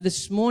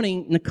This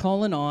morning,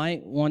 Nicole and I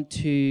want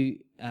to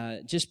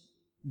just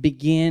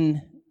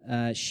begin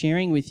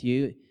sharing with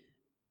you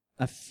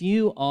a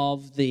few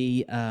of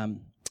the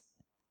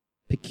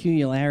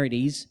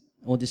peculiarities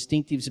or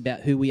distinctives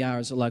about who we are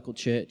as a local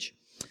church.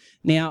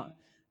 Now,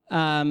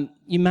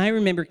 you may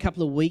remember a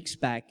couple of weeks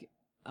back,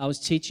 I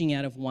was teaching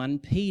out of 1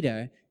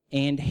 Peter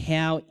and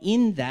how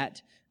in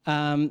that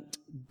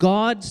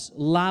God's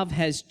love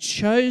has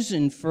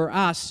chosen for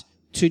us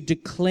to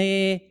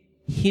declare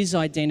His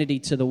identity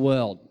to the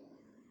world.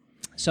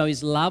 So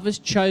His love has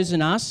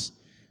chosen us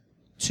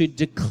to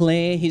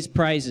declare His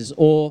praises,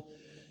 or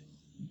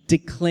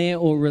declare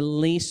or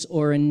release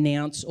or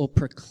announce or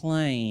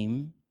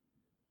proclaim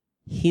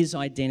His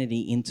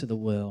identity into the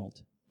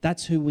world.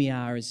 That's who we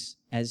are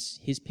as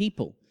His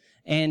people.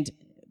 And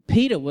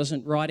Peter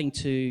wasn't writing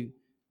to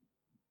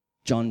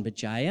John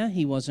Bajaya,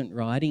 he wasn't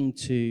writing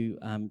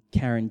to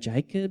Karen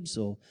Jacobs,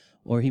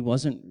 or he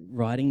wasn't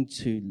writing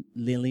to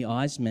Lily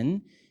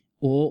Eisman,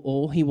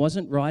 or he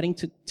wasn't writing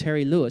to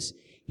Terry Lewis.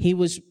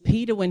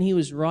 Peter, when he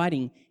was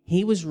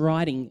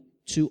writing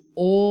to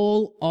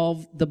all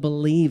of the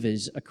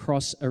believers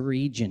across a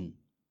region.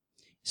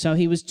 So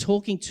he was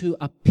talking to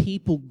a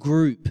people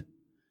group,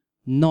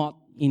 not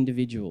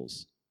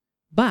individuals.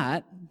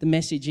 But the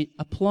message, it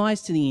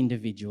applies to the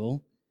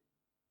individual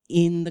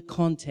in the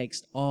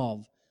context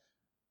of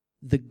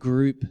the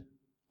group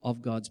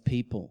of God's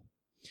people.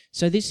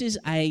 So this is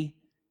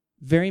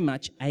very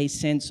much a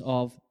sense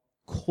of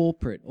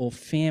corporate or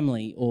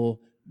family or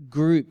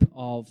group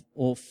of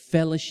or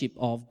fellowship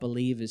of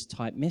believers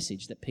type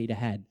message that Peter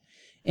had.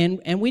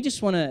 And we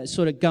just want to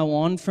sort of go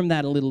on from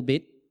that a little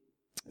bit,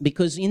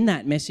 because in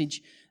that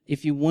message,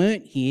 if you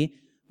weren't here,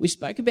 we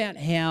spoke about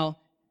how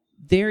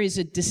there is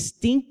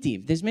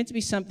there's meant to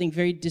be something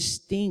very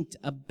distinct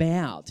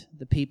about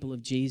the people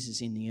of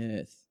Jesus in the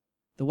earth.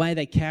 The way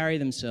they carry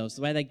themselves,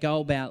 the way they go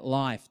about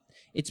life.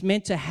 It's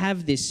meant to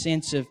have this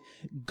sense of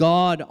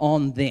God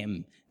on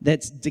them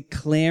that's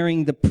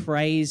declaring the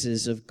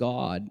praises of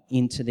God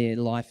into their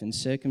life and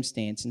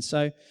circumstance. And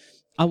so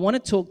I want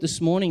to talk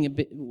this morning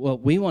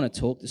we want to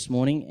talk this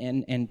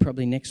morning and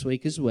probably next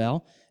week as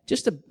well,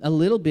 just a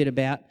little bit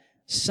about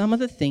some of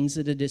the things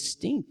that are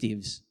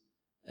distinctives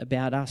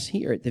about us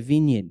here at the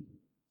Vineyard,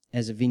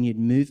 as a Vineyard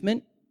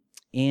movement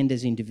and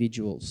as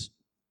individuals.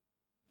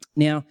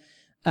 Now,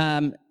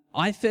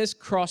 I first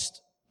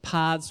crossed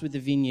paths with the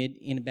Vineyard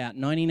in about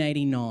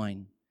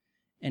 1989.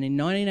 And in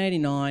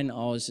 1989,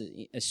 I was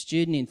a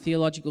student in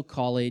theological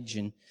college,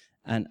 and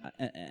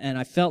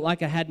I felt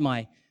like I had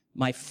my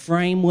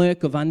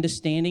framework of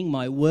understanding,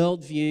 my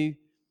worldview,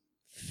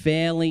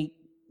 fairly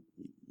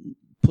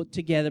put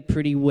together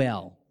pretty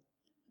well.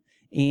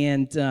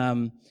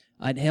 And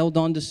I'd held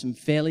on to some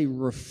fairly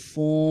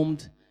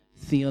reformed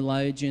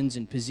theologians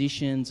and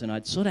positions, and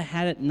I'd sort of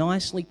had it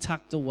nicely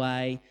tucked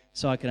away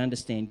so I could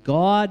understand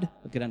God,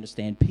 I could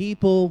understand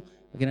people,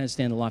 I could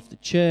understand the life of the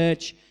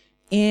church,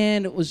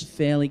 and it was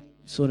fairly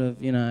sort of,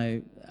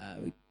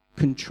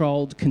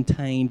 controlled,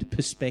 contained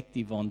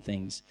perspective on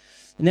things.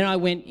 And then I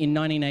went in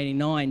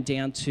 1989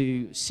 down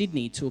to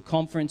Sydney to a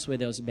conference where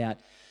there was about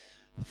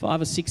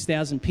 5,000 or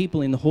 6,000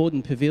 people in the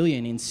Hordern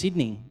Pavilion in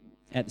Sydney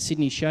at the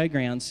Sydney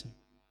Showgrounds.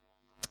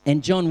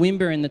 And John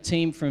Wimber and the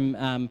team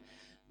from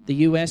the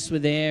US were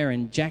there,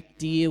 and Jack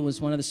Deere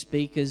was one of the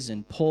speakers,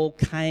 and Paul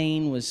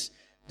Kane was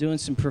doing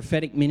some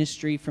prophetic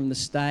ministry from the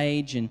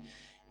stage. And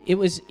it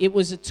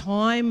was a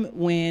time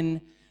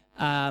when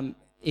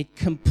it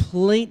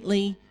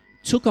completely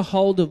took a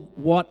hold of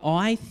what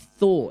I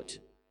thought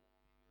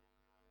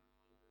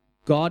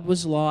God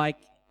was like,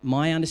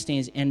 my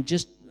understanding, and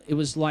just it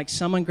was like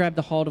someone grabbed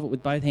a hold of it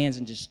with both hands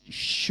and just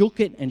shook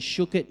it and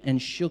shook it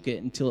and shook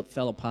it until it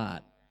fell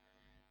apart.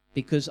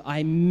 Because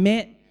I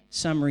met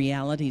some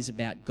realities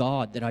about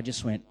God that I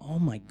just went, oh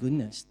my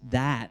goodness,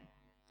 that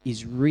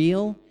is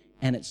real,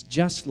 and it's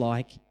just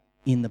like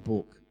in the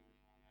book.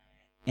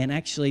 And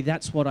actually,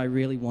 that's what I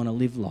really want to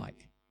live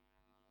like.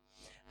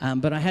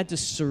 But I had to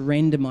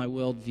surrender my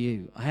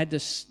worldview. I had to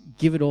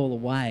give it all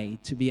away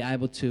to be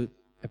able to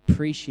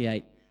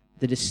appreciate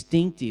the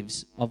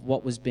distinctives of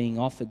what was being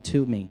offered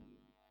to me.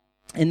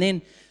 And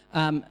then,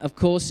 of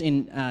course,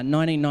 in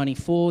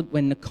 1994,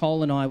 when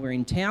Nicole and I were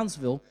in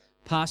Townsville,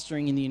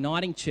 pastoring in the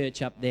Uniting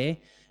Church up there,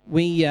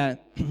 we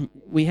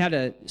had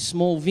a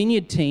small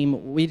Vineyard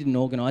team. We didn't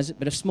organise it,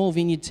 but a small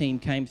Vineyard team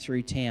came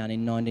through town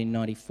in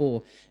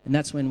 1994, and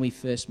that's when we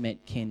first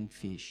met Ken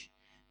Fish.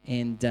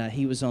 And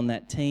he was on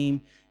that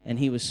team, and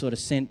he was sort of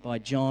sent by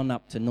John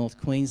up to North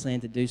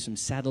Queensland to do some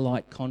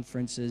satellite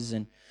conferences,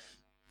 and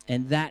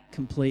that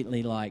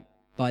completely, like,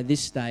 by this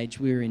stage,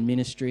 we were in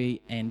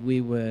ministry, and we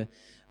were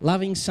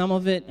loving some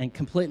of it and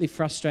completely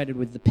frustrated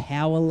with the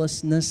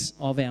powerlessness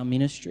of our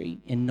ministry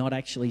and not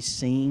actually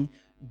seeing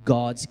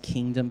God's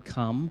kingdom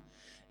come,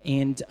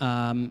 and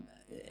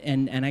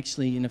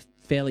actually in a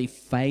fairly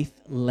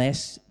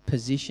faithless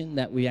position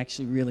that we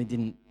actually really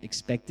didn't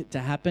expect it to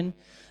happen.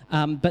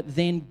 But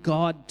then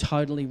God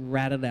totally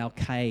rattled our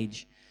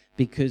cage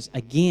because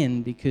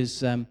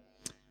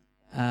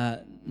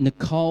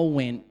Nicole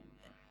went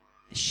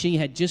she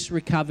had just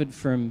recovered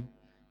from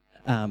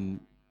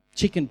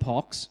chicken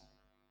pox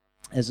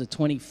as a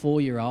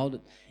 24-year-old,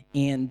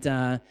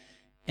 and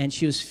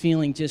she was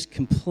feeling just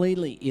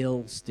completely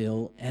ill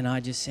still. And I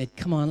just said,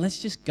 come on,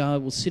 let's just go.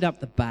 We'll sit up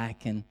the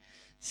back and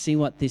see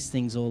what this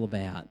thing's all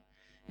about.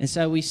 And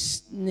so we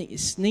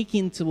sneak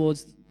in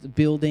towards the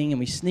building, and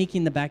we sneak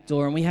in the back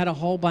door, and we had a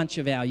whole bunch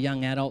of our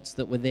young adults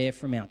that were there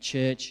from our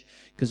church,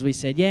 because we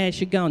said, yeah, you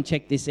should go and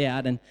check this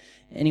out. And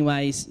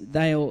anyways,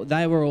 they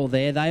were all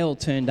there. They all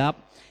turned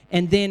up.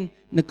 And then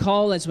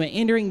Nicole, as we're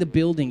entering the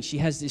building, she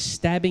has this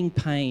stabbing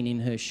pain in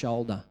her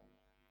shoulder.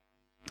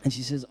 And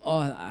she says,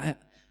 oh,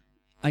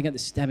 I got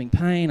this stabbing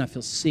pain. I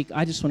feel sick.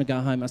 I just want to go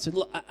home. I said,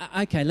 look,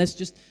 okay, let's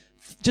just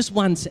this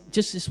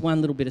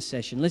one little bit of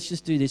session. Let's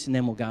just do this and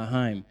then we'll go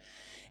home.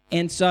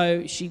 And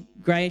so she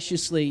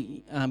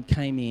graciously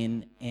came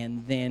in,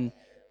 and then,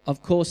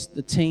 of course,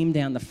 the team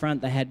down the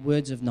front, they had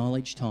words of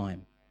knowledge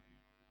time.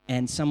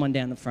 And someone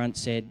down the front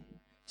said,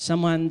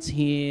 someone's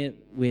here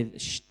with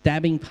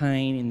stabbing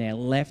pain in their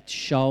left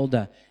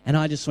shoulder. And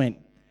I just went,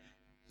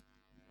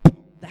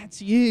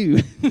 that's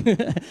you.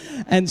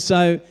 And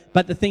so,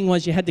 but the thing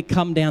was, you had to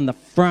come down the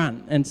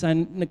front. And so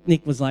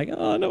Nick was like,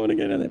 oh, I don't want to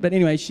go down there. But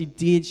anyway, she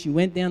did. She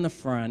went down the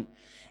front.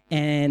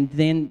 And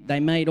then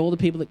they made all the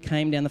people that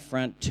came down the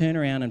front turn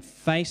around and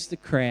face the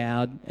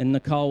crowd. And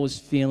Nicole was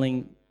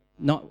feeling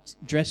not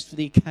dressed for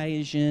the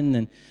occasion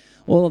and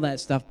all of that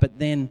stuff. But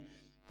then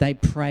they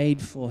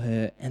prayed for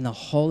her, and the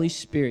Holy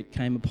Spirit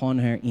came upon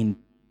her in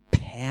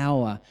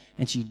power.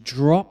 And she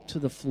dropped to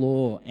the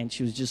floor, and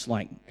she was just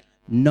like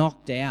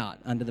knocked out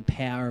under the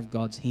power of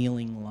God's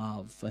healing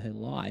love for her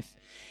life.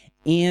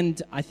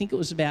 And I think it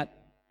was about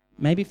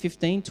maybe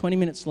 15, 20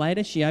 minutes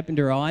later, she opened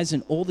her eyes,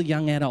 and all the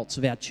young adults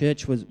of our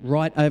church was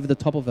right over the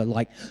top of her,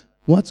 like,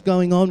 what's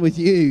going on with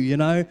you, you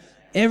know?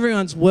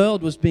 Everyone's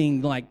world was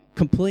being, like,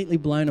 completely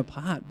blown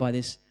apart by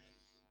this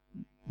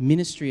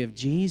ministry of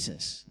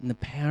Jesus and the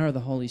power of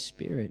the Holy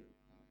Spirit.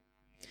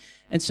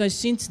 And so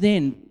since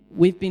then,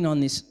 we've been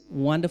on this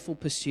wonderful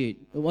pursuit.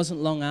 It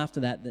wasn't long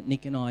after that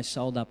Nick and I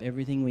sold up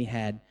everything we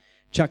had,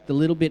 chucked the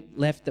little bit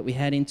left that we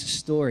had into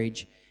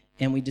storage,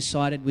 and we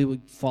decided we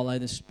would follow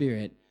the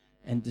Spirit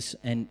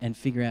and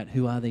figure out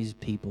who are these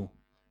people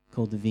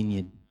called the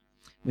Vineyard.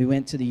 We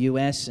went to the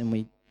US and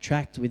we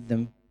tracked with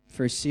them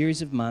for a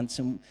series of months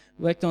and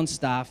worked on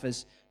staff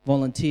as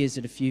volunteers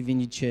at a few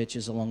Vineyard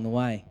churches along the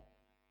way.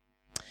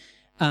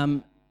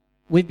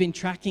 We've been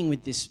tracking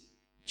with this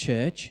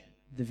church,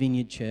 the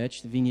Vineyard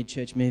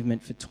Church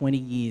movement, for 20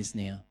 years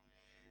now.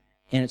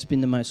 And it's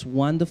been the most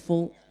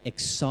wonderful,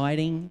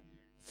 exciting,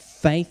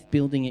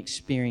 faith-building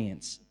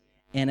experience.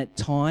 And at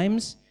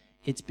times,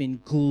 it's been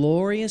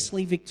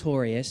gloriously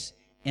victorious,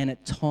 and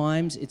at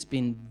times it's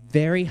been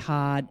very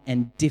hard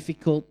and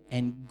difficult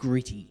and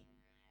gritty.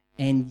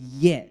 And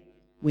yet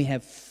we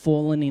have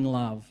fallen in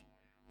love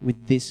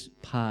with this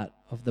part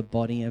of the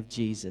body of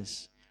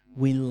Jesus.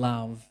 We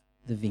love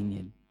the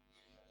Vineyard.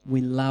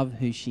 We love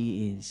who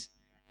she is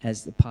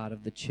as the part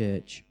of the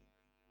church.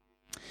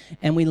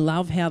 And we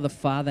love how the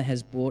Father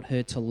has brought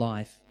her to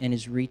life and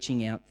is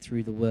reaching out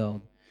through the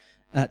world,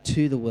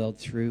 to the world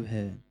through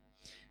her.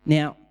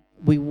 Now,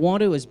 we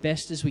want to, as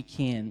best as we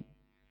can,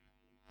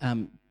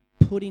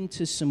 put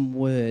into some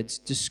words,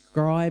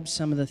 describe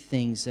some of the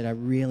things that are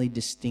really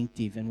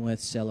distinctive and worth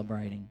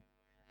celebrating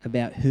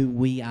about who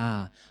we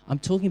are. I'm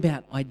talking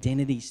about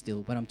identity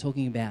still, but I'm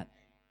talking about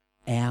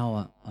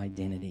our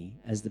identity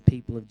as the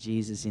people of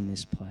Jesus in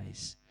this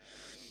place.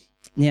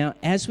 Now,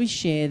 as we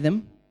share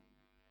them,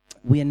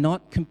 we're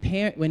not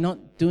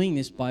doing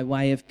this by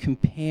way of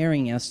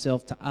comparing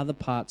ourselves to other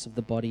parts of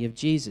the body of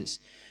Jesus.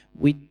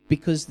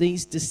 Because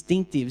these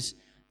distinctives,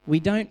 we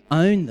don't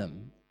own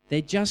them. They're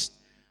just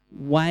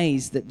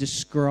ways that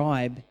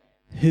describe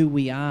who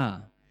we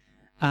are.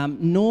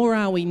 Nor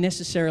are we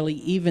necessarily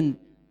even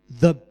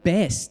the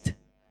best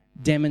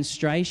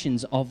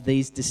demonstrations of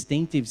these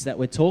distinctives that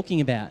we're talking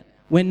about.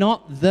 We're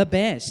not the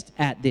best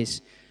at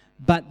this.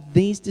 But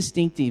these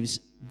distinctives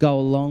go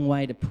a long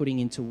way to putting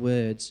into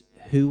words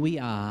who we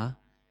are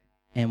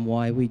and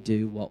why we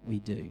do what we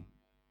do.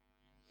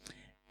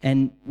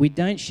 And we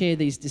don't share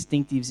these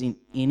distinctives in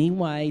any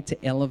way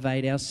to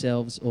elevate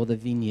ourselves or the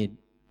Vineyard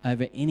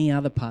over any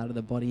other part of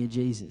the body of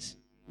Jesus.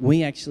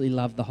 We actually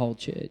love the whole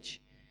church.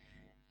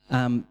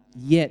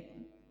 Yet,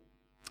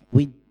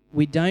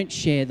 we don't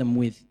share them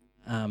with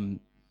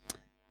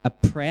a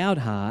proud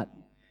heart,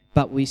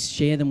 but we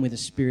share them with a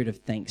spirit of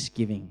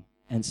thanksgiving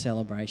and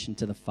celebration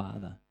to the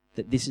Father,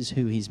 that this is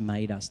who He's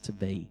made us to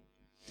be.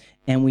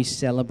 And we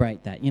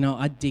celebrate that. You know,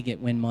 I dig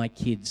it when my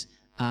kids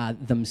are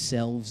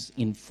themselves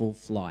in full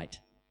flight,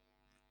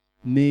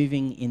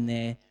 moving in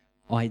their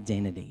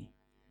identity,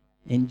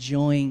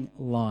 enjoying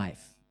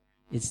life.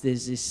 There's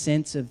this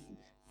sense of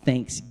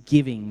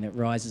thanksgiving that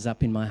rises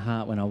up in my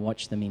heart when I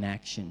watch them in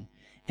action.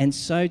 And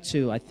so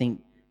too, I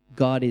think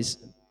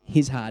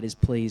His heart is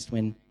pleased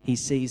when He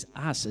sees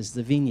us as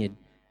the Vineyard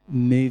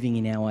moving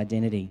in our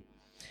identity.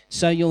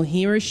 So you'll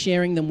hear us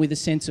sharing them with a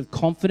sense of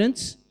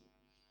confidence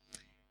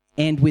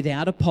and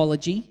without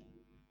apology.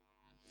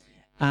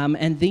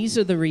 And these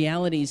are the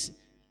realities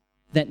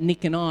that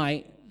Nick and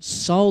I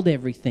sold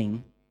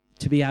everything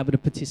to be able to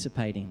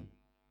participate in.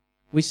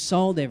 We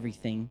sold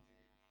everything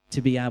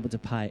to be able to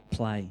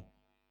play.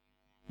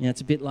 You know,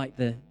 it's a bit like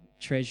the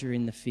treasure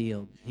in the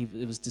field.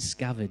 It was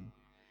discovered.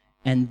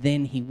 And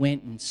then he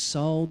went and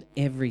sold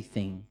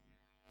everything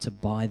to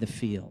buy the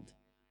field.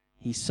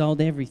 He sold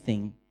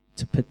everything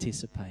to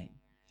participate.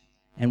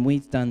 And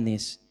we've done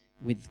this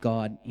with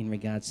God in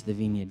regards to the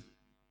vineyard.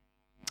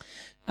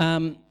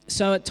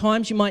 So at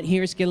times you might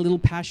hear us get a little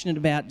passionate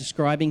about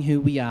describing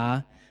who we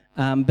are,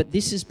 but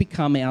this has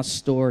become our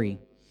story.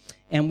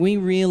 And we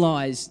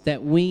realise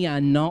that we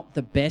are not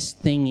the best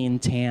thing in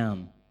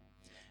town.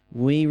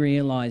 We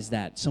realise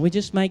that. So we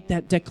just make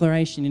that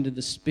declaration into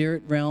the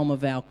spirit realm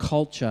of our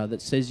culture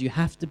that says you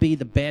have to be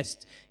the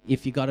best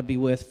if you've got to be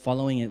worth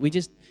following it. We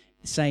just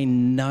say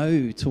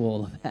no to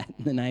all of that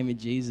in the name of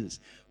Jesus.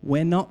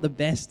 We're not the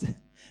best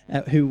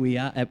at who we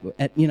are,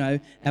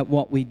 at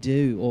what we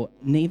do, or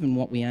even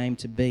what we aim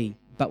to be.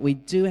 But we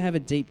do have a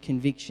deep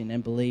conviction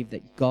and believe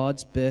that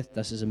God's birthed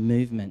us as a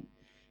movement,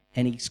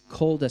 and he's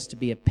called us to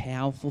be a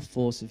powerful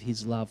force of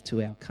his love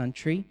to our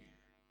country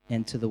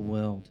and to the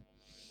world.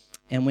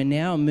 And we're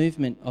now a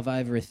movement of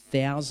over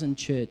 1,000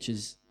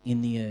 churches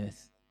in the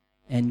earth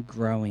and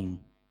growing.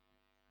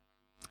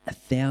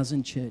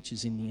 1,000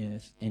 churches in the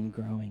earth and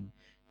growing,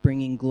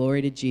 bringing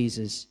glory to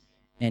Jesus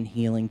and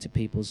healing to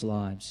people's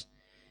lives.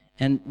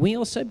 And we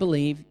also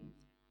believe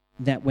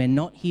that we're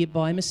not here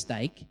by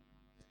mistake,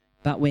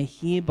 but we're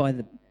here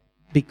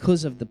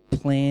because of the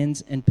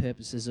plans and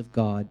purposes of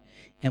God.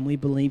 And we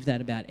believe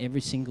that about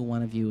every single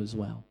one of you as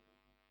well.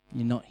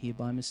 You're not here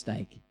by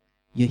mistake.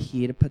 You're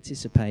here to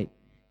participate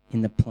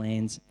in the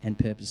plans and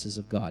purposes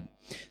of God.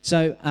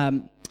 So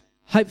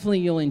hopefully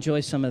you'll enjoy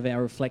some of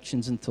our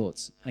reflections and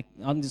thoughts.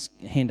 I'll just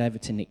hand over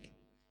to Nick.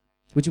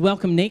 Would you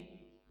welcome Nick?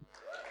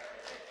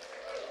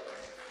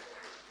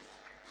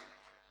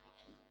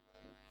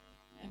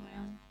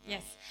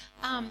 Yes.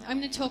 I'm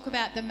going to talk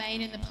about the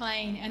Main and the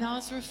Plain, and I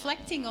was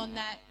reflecting on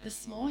that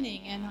this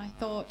morning, and I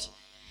thought,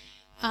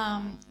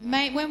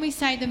 when we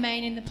say the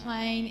Main and the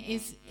Plain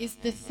is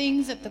the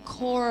things at the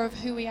core of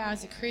who we are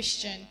as a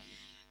Christian,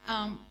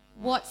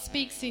 what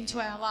speaks into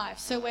our life.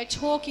 So we're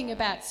talking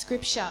about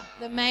Scripture,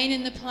 the Main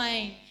and the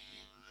Plain,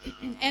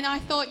 and I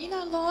thought,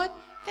 Lord,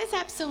 there's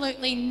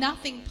absolutely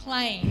nothing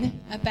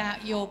plain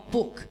about your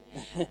book,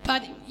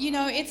 but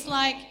it's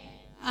like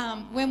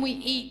when we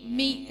eat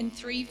meat and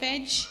 3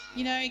 veg,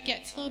 it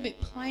gets a little bit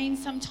plain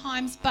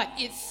sometimes, but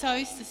it's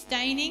so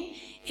sustaining.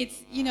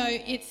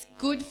 It's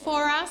good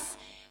for us.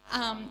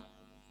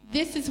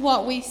 This is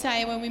what we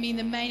say when we mean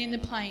the Main and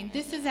the Plain.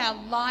 This is our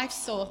life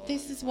source.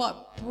 This is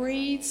what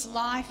breathes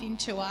life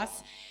into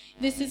us.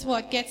 This is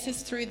what gets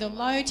us through the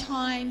low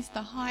times,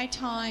 the high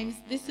times.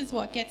 This is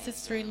what gets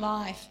us through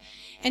life.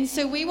 And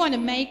so we want to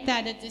make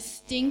that a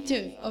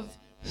distinctive of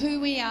who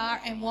we are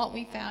and what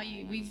we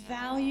value. We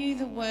value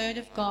the Word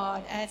of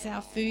God as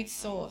our food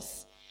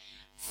source.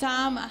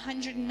 Psalm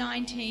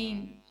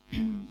 119,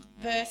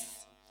 verse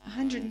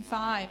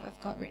 105,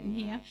 I've got written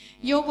here.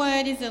 Your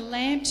word is a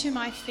lamp to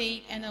my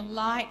feet and a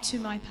light to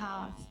my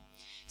path.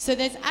 So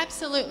there's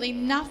absolutely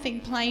nothing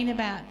plain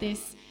about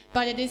this,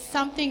 but it is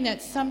something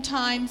that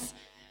sometimes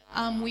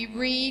we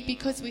read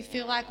because we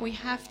feel like we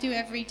have to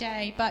every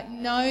day, but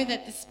know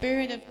that the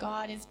Spirit of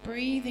God is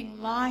breathing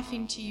life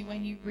into you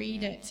when you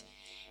read it.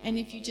 And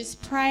if you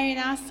just pray and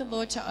ask the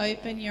Lord to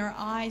open your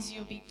eyes,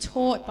 you'll be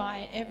taught by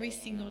it every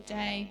single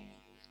day.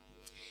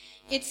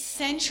 It's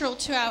central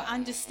to our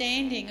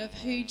understanding of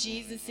who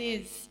Jesus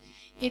is.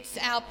 It's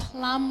our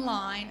plumb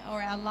line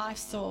or our life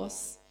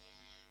source.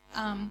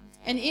 And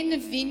in the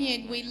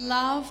vineyard, we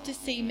love to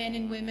see men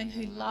and women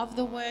who love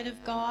the Word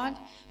of God,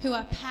 who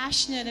are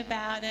passionate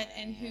about it,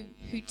 and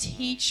who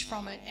teach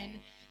from it and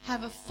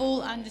have a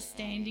full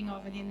understanding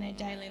of it in their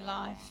daily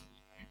life.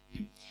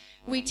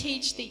 We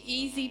teach the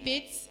easy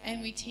bits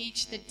and we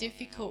teach the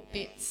difficult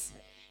bits.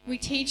 We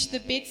teach the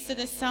bits that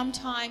are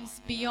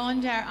sometimes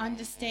beyond our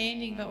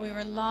understanding, but we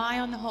rely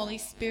on the Holy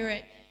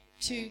Spirit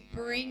to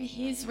bring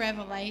His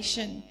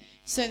revelation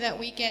so that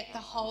we get the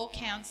whole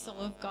counsel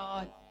of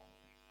God.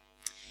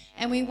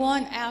 And we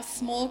want our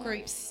small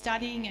groups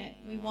studying it.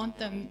 We want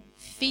them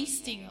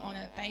feasting on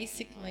it,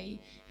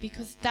 basically,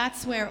 because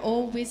that's where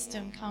all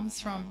wisdom comes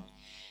from.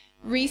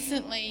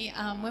 Recently,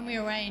 when we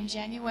were away in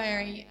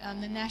January,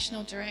 the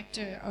national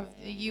director of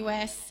the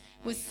US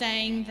was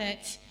saying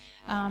that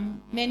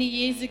many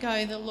years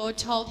ago the Lord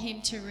told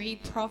him to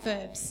read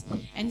Proverbs.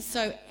 And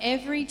so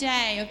every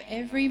day of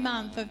every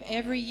month of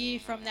every year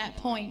from that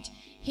point,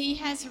 he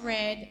has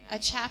read a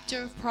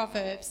chapter of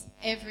Proverbs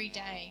every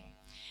day.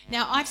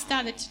 Now, I've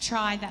started to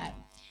try that.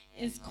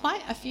 There's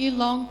quite a few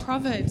long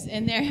Proverbs,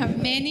 and there are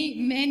many,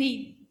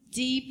 many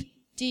deep,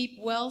 deep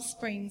well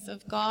springs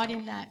of God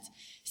in that.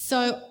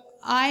 So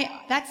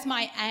that's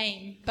my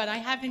aim, but I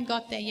haven't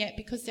got there yet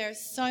because there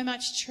is so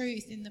much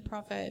truth in the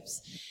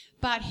Proverbs.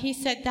 But he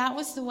said that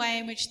was the way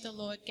in which the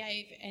Lord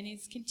gave and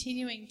is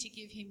continuing to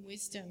give him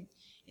wisdom,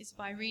 is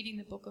by reading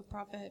the book of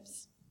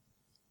Proverbs.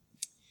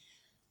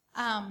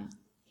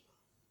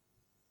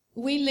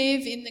 we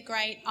live in the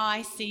great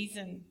I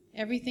season.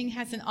 Everything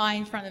has an I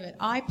in front of it.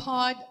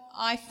 iPod,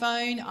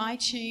 iPhone,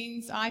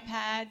 iTunes,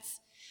 iPads.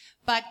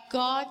 But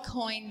God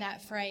coined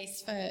that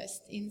phrase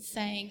first in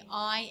saying,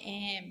 I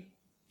am.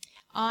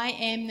 I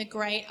am the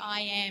great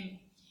I am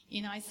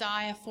in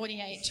Isaiah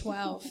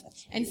 48:12.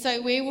 And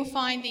so we will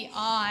find the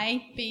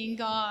I being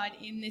God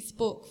in this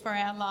book for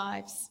our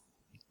lives.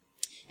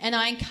 And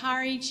I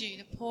encourage you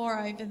to pore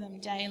over them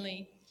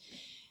daily.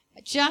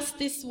 Just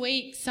this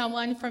week,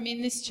 someone from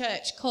in this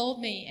church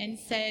called me and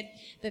said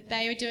that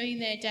they were doing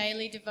their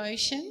daily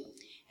devotion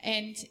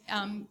and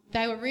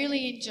they were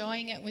really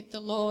enjoying it with the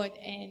Lord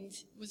and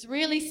was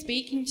really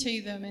speaking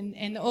to them.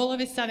 And all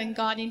of a sudden,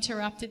 God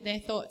interrupted their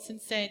thoughts and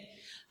said,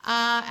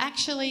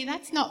 actually,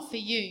 that's not for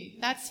you.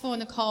 That's for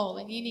Nicole,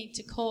 and you need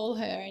to call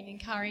her and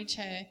encourage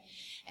her.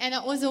 And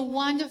it was a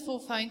wonderful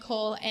phone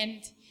call,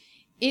 and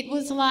it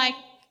was like,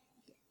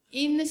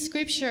 in the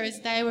scripture,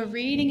 as they were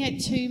reading it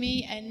to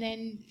me and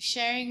then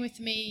sharing with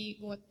me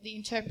what the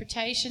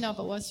interpretation of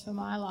it was for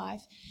my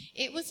life,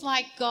 it was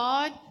like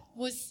God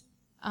was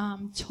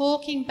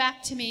talking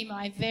back to me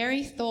my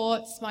very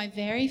thoughts, my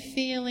very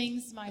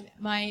feelings,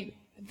 my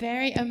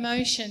very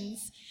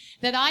emotions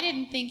that I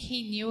didn't think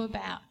he knew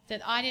about,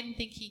 that I didn't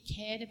think he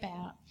cared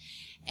about.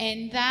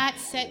 And that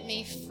set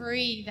me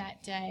free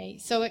that day.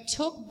 So it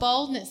took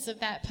boldness of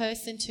that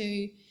person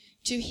to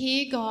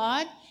hear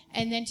God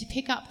and then to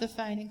pick up the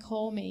phone and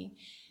call me.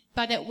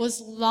 But it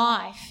was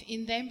life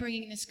in them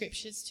bringing the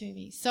scriptures to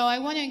me. So I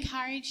want to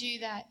encourage you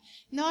that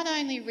not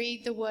only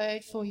read the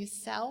word for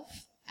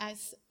yourself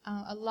as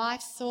a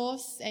life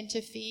source and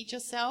to feed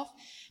yourself,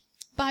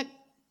 but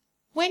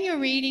when you're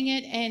reading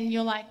it and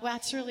you're like, well,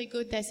 that's really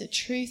good, there's a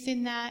truth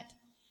in that,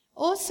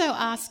 also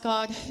ask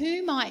God,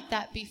 who might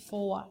that be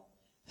for?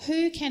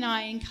 Who can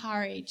I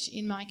encourage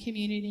in my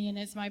community and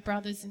as my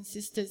brothers and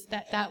sisters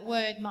that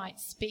word might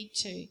speak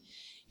to?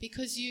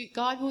 Because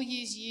God will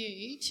use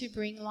you to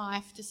bring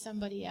life to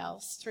somebody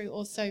else through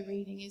also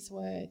reading his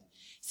word.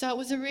 So it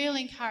was a real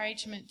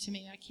encouragement to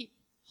me. I keep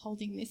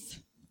holding this.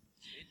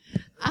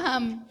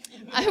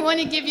 I want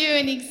to give you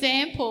an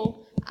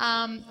example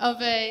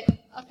of a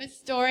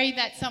story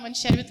that someone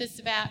shared with us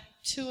about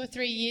 2 or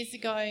 3 years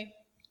ago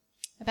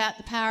about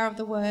the power of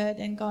the word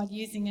and God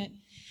using it.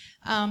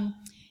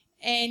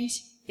 And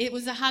it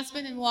was a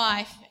husband and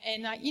wife.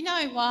 And you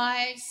know,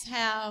 wives,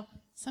 how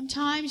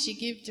sometimes you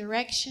give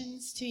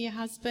directions to your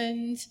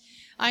husband.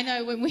 I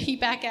know when we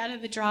back out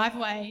of the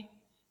driveway,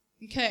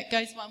 Kurt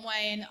goes one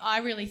way and I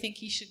really think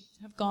he should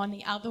have gone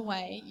the other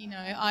way. You know,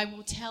 I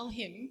will tell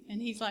him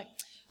and he's like,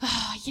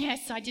 oh,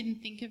 yes, I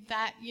didn't think of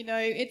that. You know,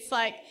 it's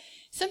like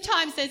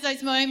sometimes there's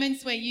those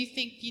moments where you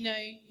think, you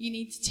know, you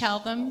need to tell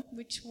them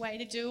which way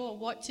to do or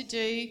what to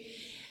do.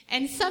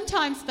 And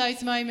sometimes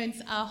those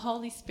moments are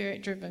Holy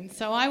Spirit driven.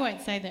 So I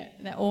won't say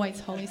that they're always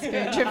Holy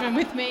Spirit driven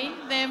with me.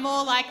 They're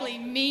more likely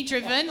me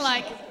driven,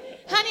 like,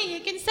 honey,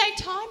 you can save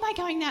time by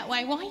going that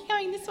way. Why are you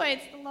going this way?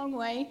 It's the long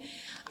way.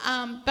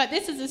 But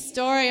this is a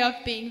story of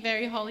being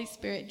very Holy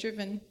Spirit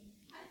driven.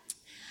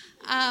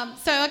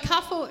 So a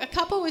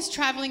couple was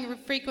travelling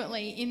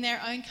frequently in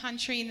their own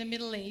country in the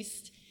Middle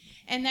East,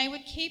 and they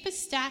would keep a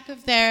stack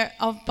of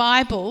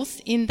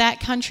Bibles in that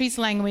country's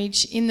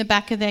language in the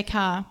back of their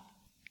car.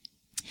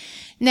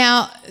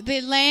 Now,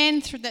 the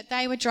land that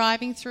they were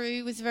driving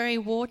through was very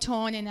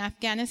war-torn in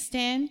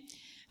Afghanistan.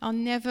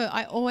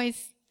 I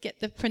always get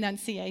the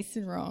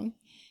pronunciation wrong.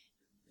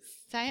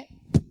 Say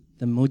it.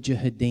 The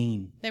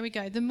Mujahideen. There we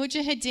go. The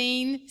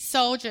Mujahideen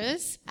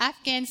soldiers,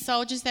 Afghan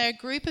soldiers, they're a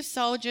group of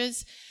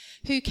soldiers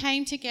who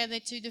came together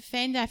to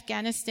defend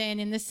Afghanistan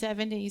in the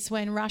 70s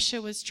when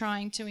Russia was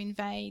trying to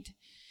invade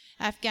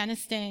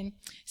Afghanistan.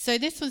 So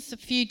this was a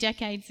few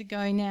decades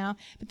ago now.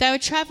 But they were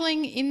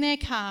travelling in their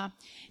car,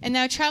 and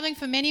they were travelling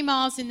for many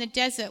miles in the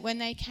desert when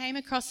they came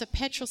across a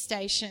petrol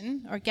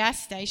station or a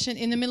gas station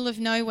in the middle of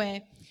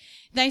nowhere.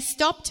 They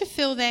stopped to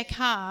fill their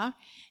car,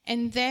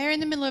 and there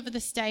in the middle of the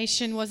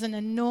station was an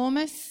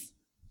enormous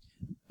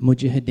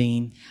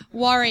Mujahideen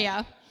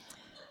warrior,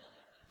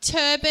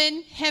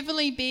 turban,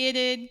 heavily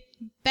bearded,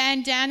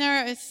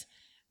 bandanas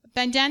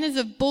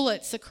of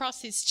bullets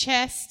across his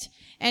chest,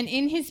 and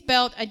in his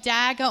belt a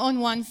dagger on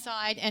one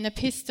side and a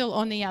pistol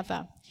on the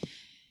other.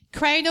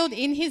 Cradled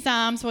in his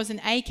arms was an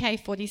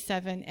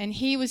AK-47, and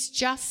he was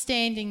just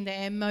standing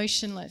there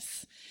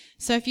motionless.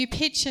 So if you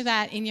picture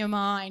that in your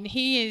mind,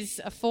 he is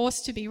a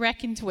force to be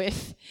reckoned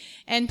with,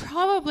 and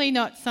probably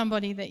not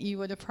somebody that you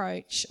would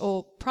approach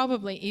or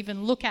probably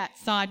even look at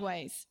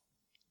sideways.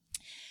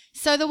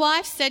 So the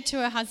wife said to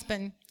her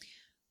husband,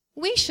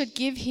 "We should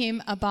give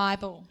him a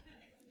Bible."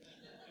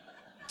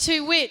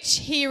 To which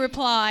he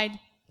replied,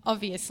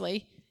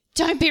 obviously,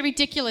 "Don't be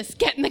ridiculous,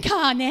 get in the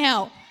car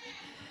now."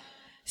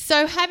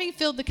 So having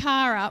filled the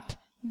car up,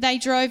 they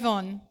drove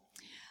on.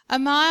 A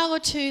mile or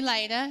two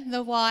later,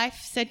 the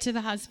wife said to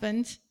the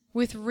husband,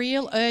 with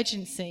real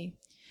urgency,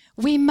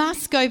 "We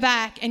must go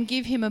back and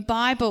give him a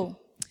Bible.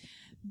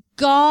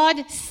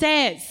 God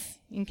says,"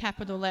 in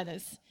capital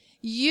letters,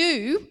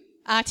 "you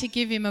are to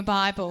give him a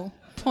Bible,"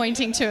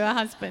 pointing to her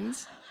husband.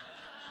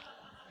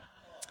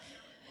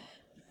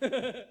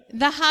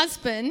 The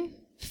husband,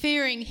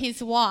 fearing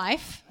his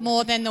wife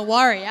more than the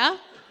warrior,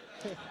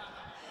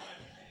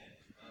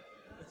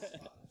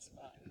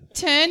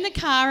 turned the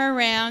car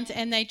around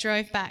and they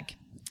drove back.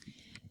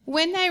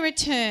 When they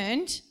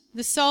returned,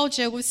 the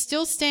soldier was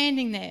still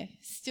standing there,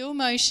 still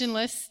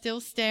motionless,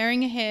 still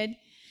staring ahead.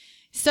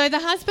 So the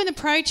husband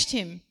approached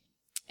him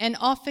and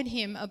offered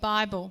him a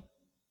Bible,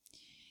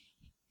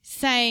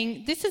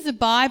 saying, "This is a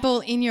Bible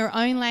in your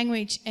own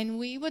language, and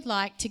we would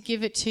like to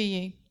give it to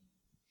you."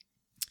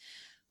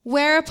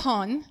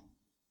 Whereupon,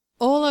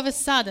 all of a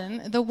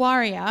sudden, the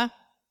warrior,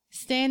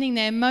 standing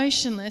there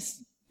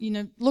motionless,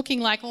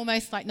 looking like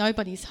almost like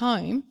nobody's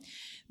home,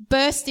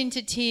 burst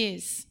into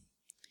tears.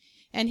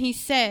 And he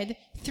said,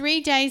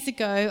 3 days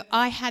ago,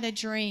 I had a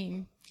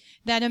dream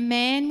that a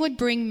man would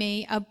bring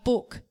me a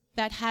book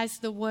that has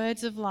the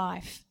words of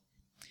life.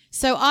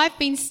 So I've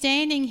been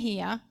standing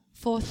here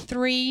for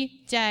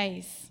 3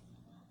 days.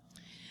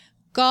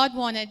 God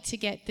wanted to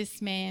get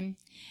this man,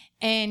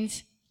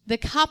 and the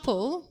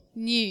couple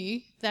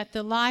knew that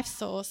the life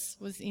source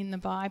was in the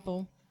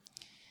Bible.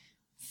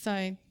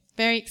 So,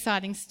 very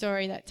exciting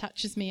story that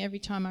touches me every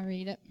time I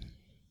read it.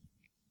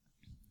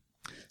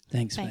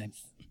 Thanks. Babe.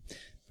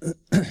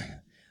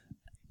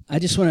 I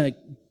just want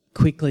to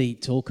quickly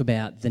talk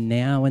about the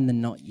now and the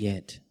not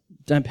yet.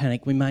 Don't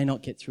panic. We may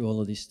not get through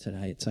all of this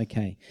today. It's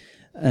okay.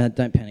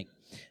 Don't panic.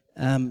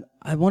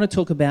 I want to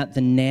talk about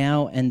the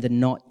now and the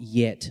not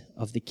yet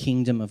of the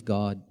kingdom of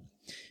God.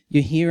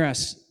 You hear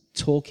us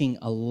talking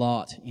a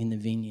lot in the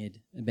Vineyard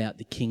about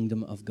the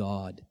kingdom of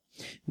God.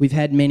 We've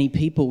had many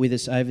people with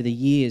us over the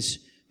years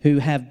who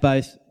have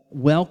both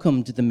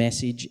welcomed the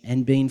message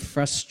and been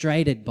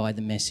frustrated by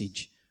the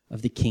message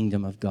of the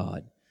kingdom of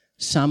God.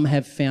 Some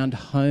have found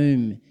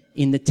home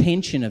in the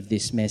tension of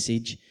this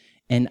message,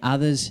 and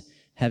others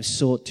have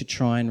sought to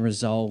try and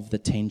resolve the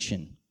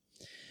tension.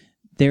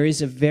 There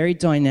is a very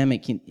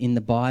dynamic in the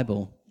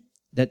Bible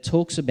that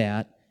talks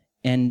about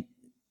and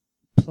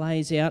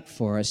plays out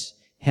for us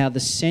how the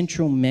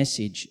central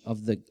message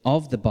of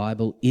the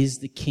Bible is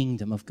the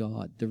kingdom of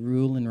God, the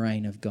rule and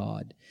reign of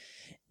God.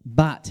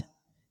 But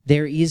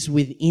there is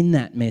within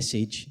that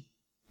message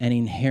an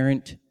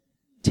inherent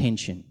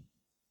tension.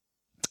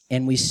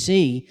 And we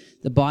see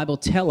the Bible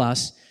tell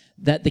us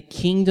that the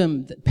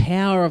kingdom, the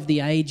power of the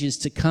ages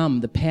to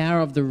come, the power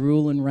of the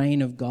rule and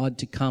reign of God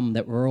to come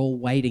that we're all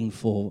waiting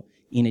for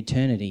in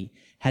eternity,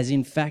 has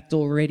in fact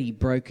already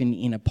broken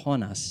in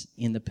upon us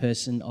in the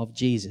person of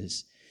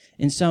Jesus.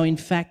 And so, in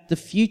fact, the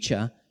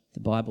future, the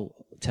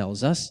Bible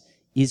tells us,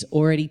 is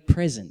already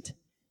present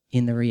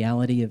in the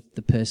reality of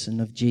the person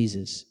of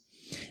Jesus.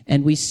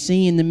 And we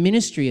see in the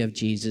ministry of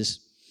Jesus,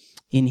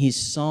 in his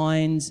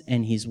signs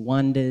and his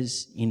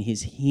wonders, in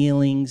his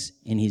healings,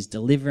 in his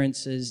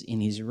deliverances, in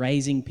his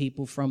raising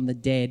people from the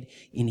dead,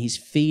 in his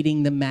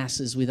feeding the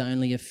masses with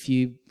only a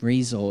few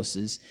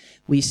resources,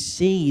 we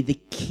see the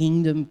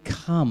kingdom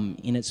come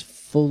in its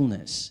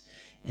fullness.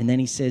 And then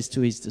he says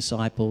to his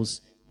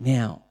disciples,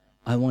 "Now,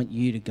 I want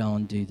you to go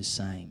and do the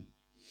same."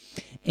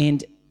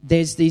 And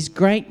there's these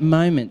great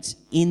moments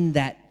in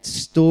that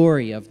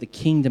story of the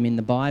kingdom in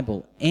the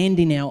Bible and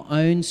in our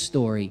own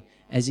story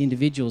as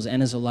individuals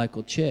and as a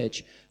local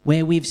church,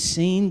 where we've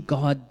seen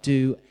God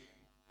do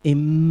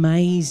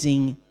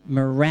amazing,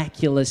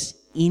 miraculous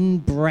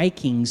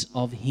inbreakings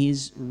of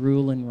his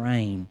rule and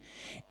reign.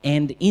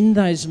 And in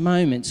those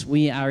moments,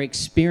 we are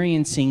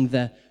experiencing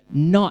the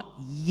not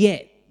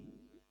yet,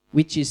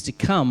 which is to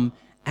come,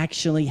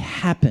 actually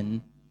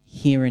happen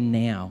here and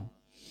now.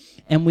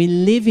 And we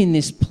live in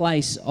this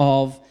place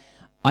of,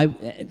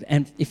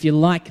 and if you're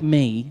like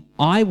me,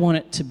 I want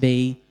it to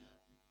be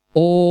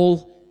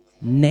all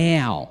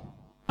now.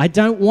 I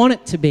don't want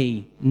it to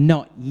be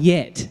not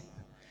yet.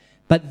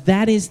 But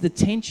that is the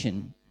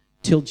tension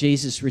till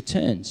Jesus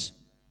returns.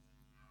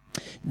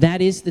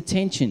 That is the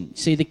tension.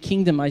 See, the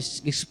kingdom, I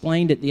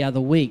explained it the other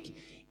week,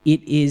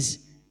 it is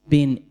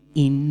been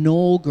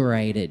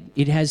inaugurated.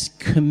 It has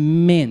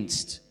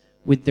commenced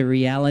with the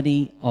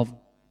reality of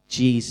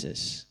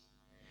Jesus.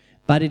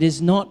 But it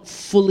is not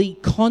fully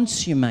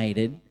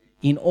consummated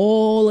in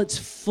all its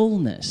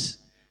fullness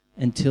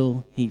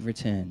until he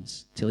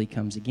returns, till he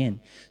comes again.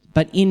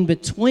 But in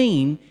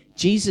between,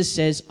 Jesus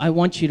says, I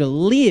want you to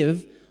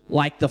live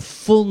like the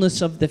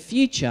fullness of the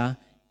future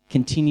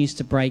continues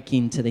to break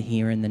into the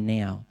here and the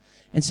now.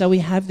 And so we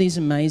have these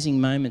amazing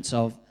moments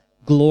of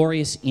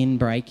glorious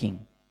inbreaking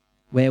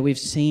where we've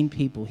seen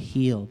people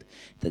healed.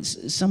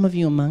 Some of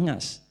you among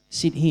us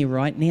sit here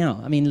right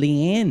now. I mean,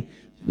 Leanne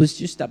was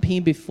just up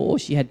here before.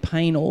 She had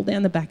pain all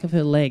down the back of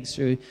her legs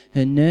through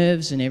her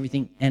nerves and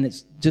everything, and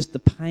it's just the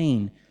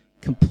pain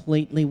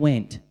completely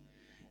went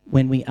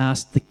when we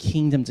asked the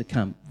kingdom to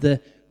come.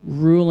 The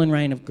rule and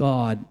reign of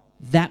God,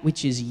 that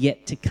which is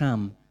yet to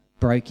come,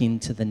 broke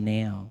into the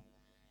now.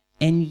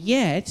 And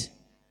yet,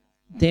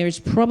 there's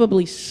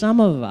probably some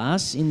of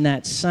us in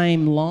that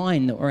same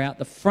line that were out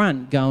the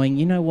front going,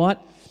 you know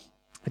what?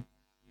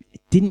 It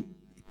didn't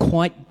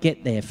quite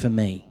get there for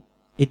me.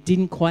 It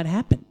didn't quite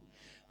happen.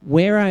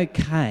 We're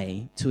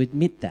okay to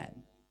admit that.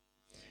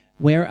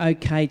 We're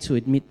okay to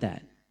admit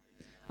that.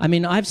 I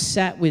mean, I've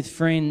sat with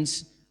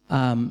friends,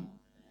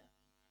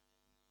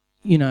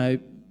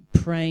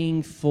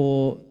 praying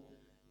for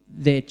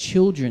their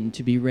children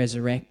to be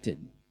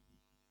resurrected,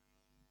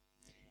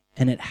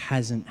 and it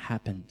hasn't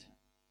happened.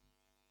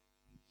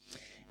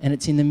 And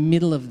it's in the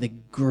middle of the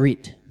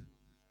grit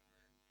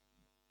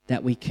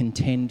that we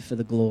contend for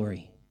the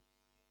glory.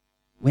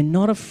 We're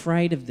not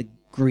afraid of the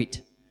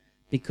grit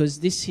because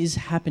this is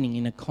happening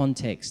in a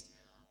context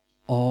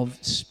of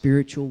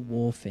spiritual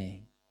warfare.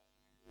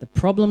 The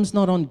problem's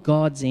not on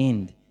God's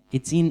end.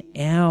 It's on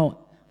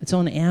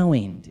our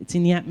end. It's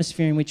in the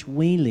atmosphere in which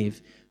we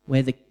live,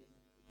 where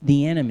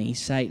the enemy,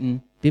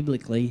 Satan,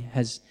 biblically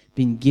has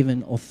been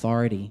given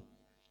authority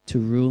to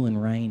rule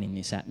and reign in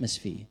this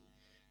atmosphere.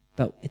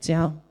 But it's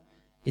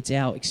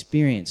our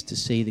experience to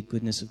see the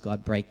goodness of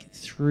God break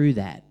through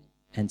that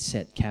and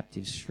set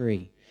captives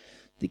free.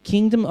 The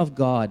kingdom of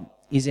God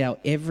is our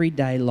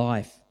everyday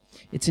life.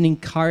 It's an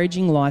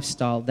encouraging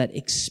lifestyle that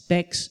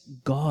expects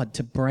God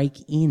to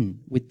break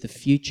in with the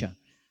future.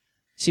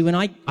 See, when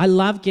I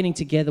love getting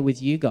together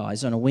with you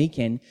guys on a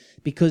weekend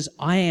because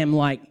I am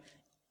like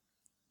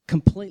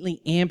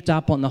completely amped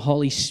up on the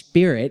Holy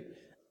Spirit,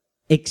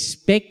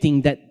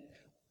 expecting that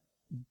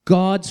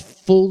God's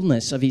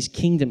fullness of his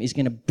kingdom is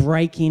going to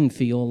break in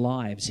for your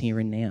lives here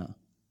and now.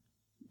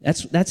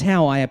 That's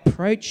how I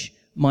approach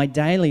my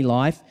daily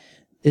life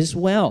as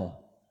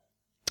well,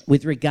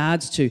 with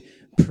regards to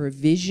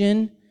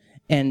provision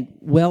and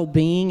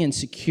well-being and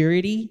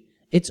security.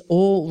 It's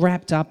all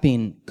wrapped up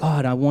in,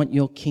 God, I want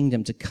your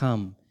kingdom to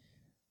come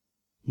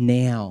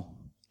now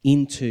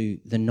into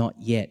the not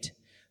yet.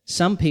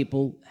 Some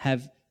people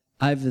have,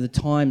 over the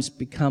times,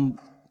 become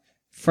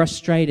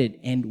frustrated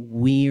and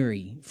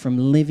weary from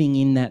living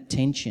in that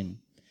tension.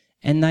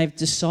 And they've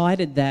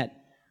decided that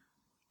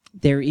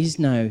there is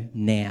no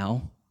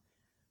now,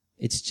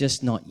 it's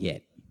just not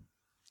yet.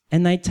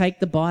 And they take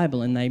the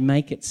Bible and they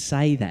make it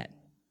say that.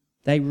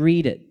 They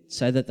read it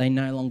so that they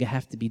no longer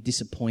have to be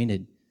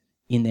disappointed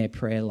in their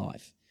prayer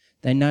life.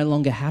 They no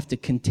longer have to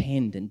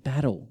contend and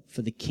battle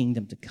for the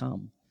kingdom to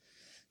come.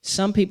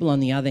 Some people, on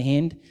the other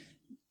hand,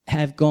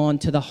 have gone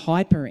to the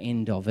hyper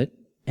end of it,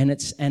 and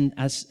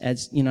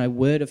as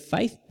word of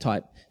faith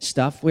type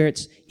stuff where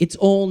it's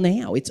all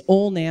now, it's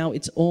all now,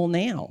 it's all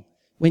now,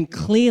 when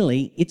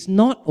clearly it's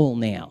not all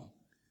now.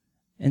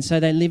 And so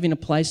they live in a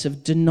place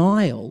of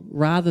denial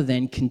rather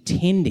than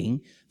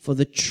contending for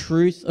the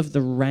truth of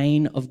the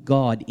reign of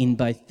God in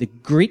both the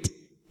grit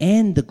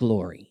and the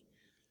glory.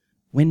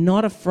 We're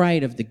not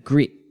afraid of the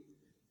grit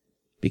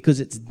because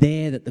it's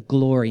there that the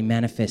glory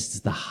manifests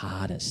the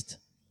hardest.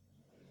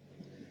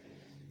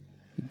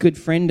 A good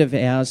friend of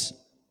ours,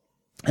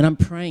 and I'm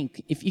praying,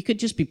 if you could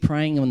just be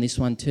praying on this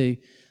one too,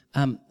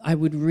 I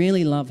would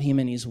really love him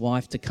and his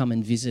wife to come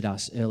and visit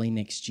us early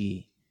next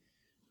year.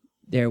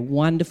 They're a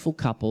wonderful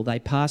couple. They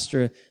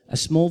pastor a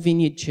small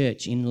vineyard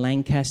church in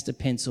Lancaster,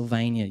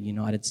 Pennsylvania,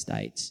 United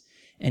States.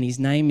 And his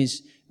name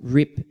is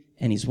Rip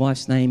and his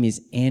wife's name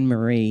is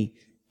Anne-Marie.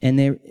 And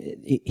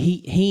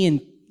he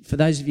and, for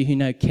those of you who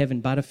know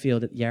Kevin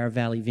Butterfield at Yarra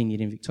Valley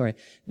Vineyard in Victoria,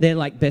 they're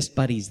like best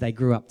buddies. They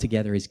grew up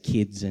together as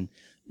kids. And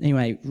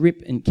anyway,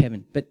 Rip and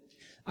Kevin. But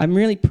I'm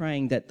really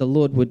praying that the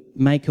Lord would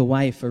make a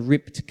way for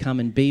Rip to come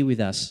and be with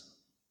us.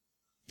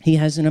 He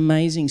has an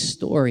amazing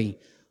story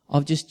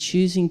of just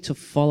choosing to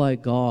follow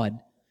God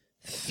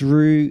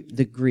through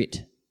the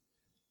grit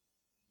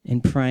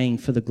and praying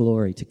for the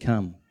glory to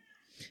come.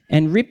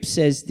 And Rip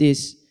says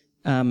this,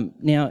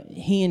 now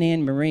he and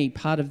Anne-Marie,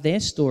 part of their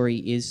story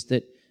is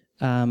that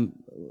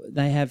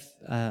they have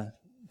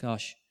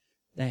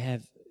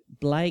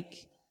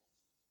Blake,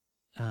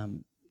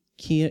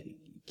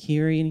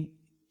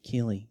 Keeley.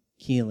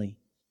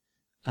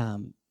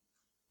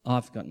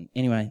 I've forgotten.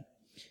 Anyway,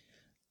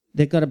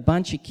 they've got a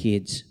bunch of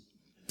kids.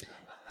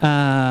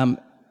 And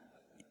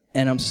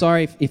I'm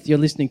sorry if you're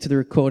listening to the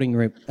recording,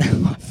 Rip.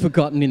 I've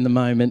forgotten in the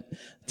moment.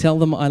 Tell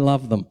them I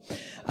love them.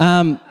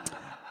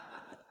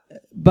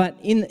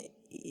 But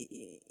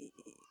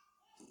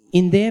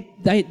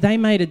they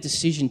made a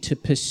decision to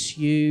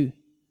pursue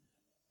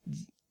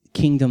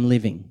kingdom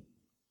living,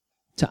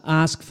 to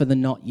ask for the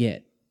not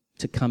yet,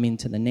 to come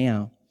into the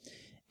now.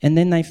 And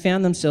then they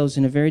found themselves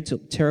in a very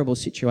terrible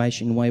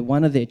situation where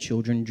one of their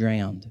children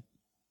drowned.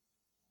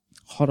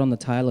 Hot on the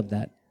tail of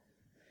that.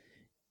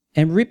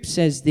 And Rip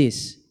says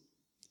this.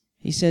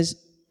 He says,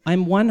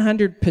 I'm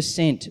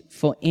 100%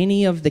 for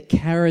any of the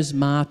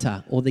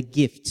charismata or the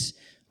gifts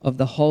of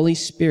the Holy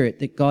Spirit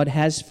that God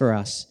has for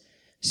us.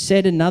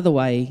 Said another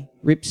way,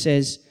 Rip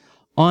says,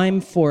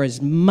 I'm for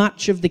as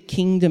much of the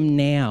kingdom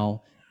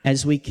now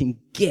as we can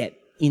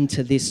get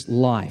into this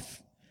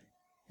life.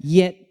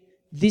 Yet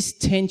this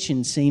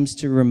tension seems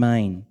to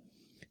remain.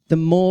 The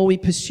more we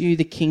pursue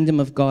the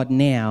kingdom of God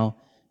now,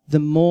 the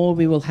more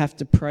we will have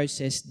to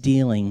process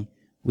dealing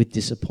with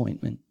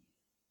disappointment.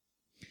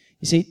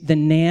 You see, the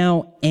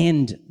now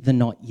and the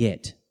not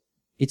yet.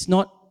 It's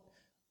not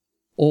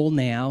all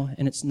now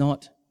and it's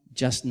not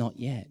just not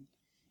yet.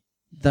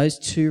 Those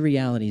two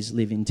realities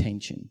live in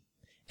tension.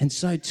 And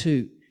so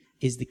too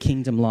is the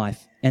kingdom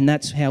life And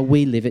that's how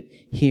we live it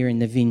here in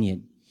the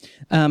Vineyard.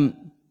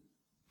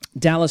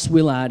 Dallas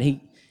Willard,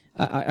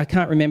 I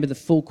can't remember the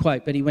full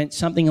quote, but he went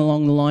something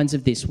along the lines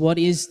of this. What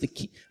is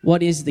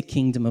the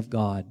kingdom of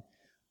God?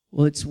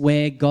 Well, it's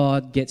where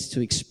God gets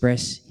to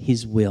express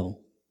his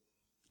will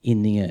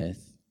in the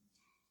earth.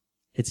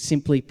 It's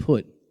simply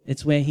put,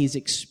 it's where his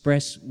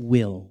express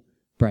will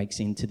breaks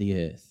into the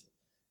earth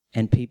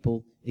and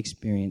people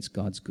experience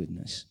God's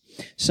goodness.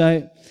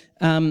 So,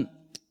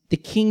 the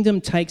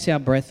kingdom takes our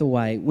breath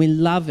away. We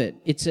love it.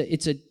 It's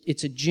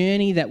a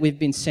journey that we've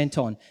been sent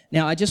on.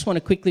 Now, I just want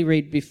to quickly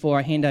read before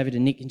I hand over to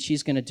Nick, and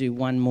she's going to do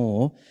one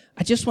more.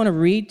 I just want to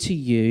read to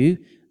you,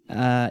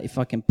 if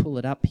I can pull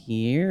it up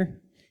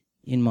here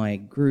in my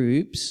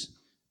groups,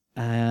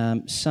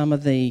 some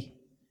of the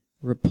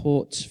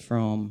reports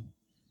from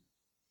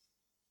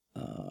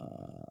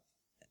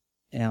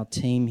our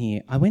team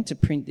here. I went to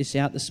print this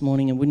out this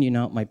morning, and wouldn't you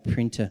know it, my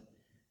printer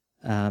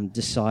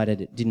decided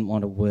it didn't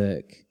want to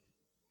work.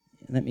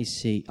 Let me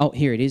see. Oh,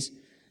 here it is.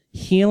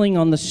 Healing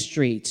on the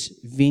Streets,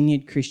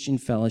 Vineyard Christian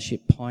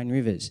Fellowship, Pine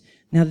Rivers.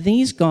 Now,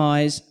 these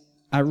guys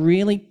are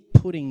really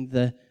putting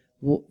the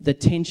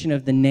tension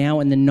of the now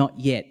and the not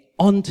yet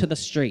onto the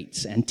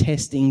streets and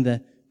testing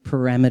the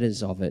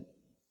parameters of it.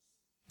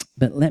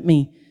 But let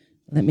me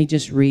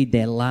just read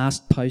their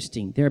last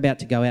posting. They're about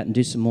to go out and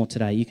do some more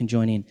today. You can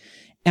join in.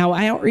 Our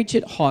outreach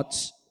at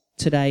HOTS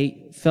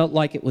today felt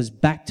like it was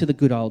back to the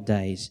good old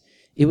days.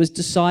 It was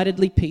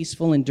decidedly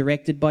peaceful and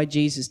directed by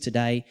Jesus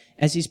today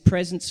as his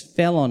presence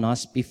fell on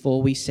us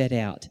before we set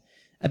out.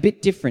 A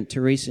bit different to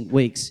recent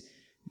weeks.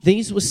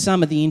 These were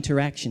some of the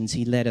interactions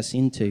he led us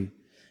into.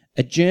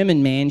 A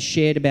German man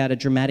shared about a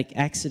dramatic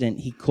accident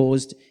he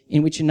caused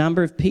in which a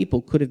number of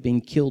people could have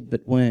been killed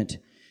but weren't.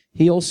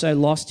 He also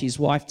lost his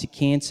wife to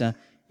cancer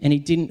and he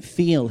didn't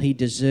feel he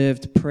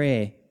deserved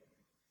prayer.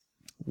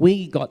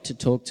 We got to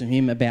talk to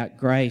him about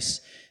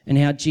grace and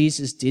how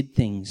Jesus did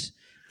things.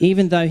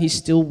 Even though he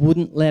still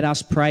wouldn't let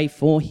us pray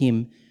for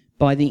him,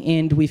 by the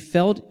end we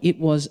felt it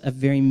was a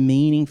very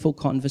meaningful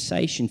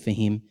conversation for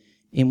him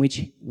in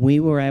which we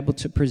were able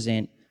to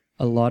present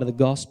a lot of the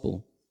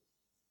gospel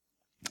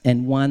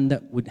and one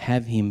that would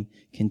have him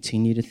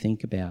continue to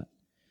think about.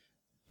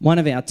 One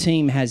of our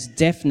team has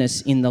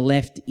deafness in the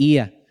left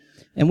ear,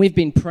 and we've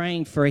been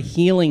praying for a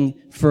healing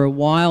for a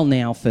while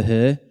now for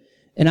her.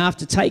 And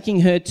after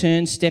taking her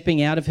turn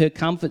stepping out of her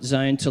comfort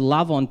zone to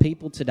love on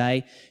people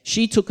today,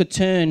 she took a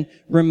turn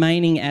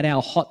remaining at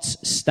our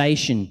HOTS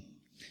station,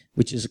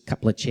 which is a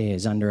couple of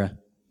chairs under a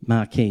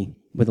marquee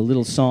with a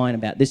little sign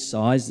about this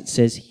size that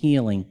says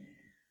healing.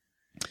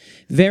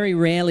 Very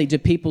rarely do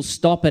people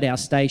stop at our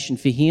station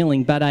for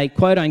healing, but a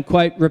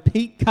quote-unquote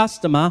repeat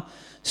customer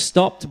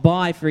stopped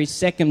by for his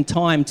second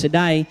time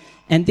today,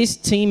 and this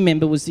team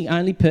member was the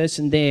only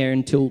person there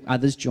until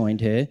others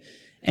joined her.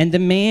 And the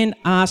man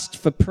asked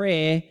for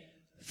prayer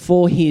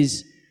for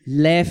his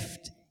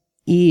left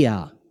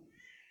ear.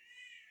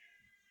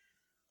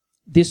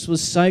 This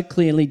was so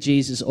clearly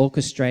Jesus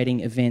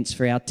orchestrating events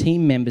for our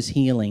team members'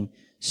 healing,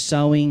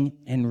 sowing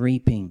and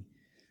reaping.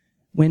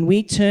 When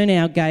we turn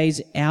our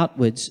gaze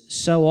outwards,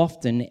 so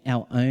often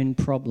our own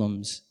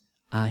problems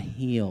are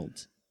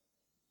healed.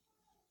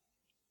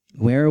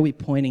 Where are we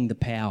pointing the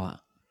power?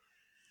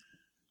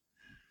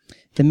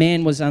 The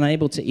man was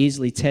unable to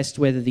easily test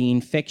whether the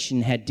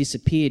infection had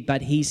disappeared,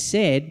 but he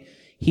said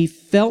he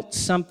felt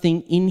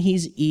something in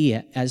his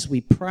ear as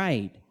we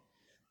prayed.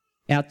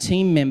 Our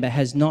team member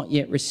has not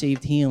yet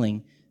received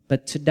healing,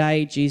 but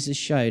today Jesus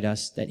showed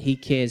us that he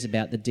cares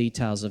about the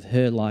details of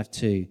her life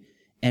too.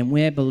 And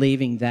we're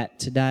believing that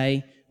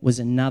today was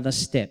another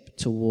step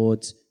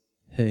towards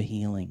her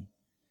healing.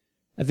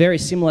 A very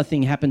similar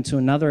thing happened to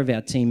another of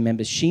our team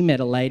members. She met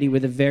a lady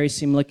with a very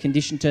similar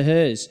condition to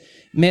hers.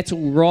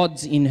 Metal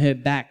rods in her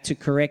back to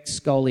correct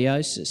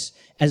scoliosis,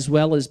 as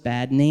well as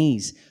bad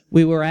knees.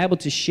 We were able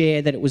to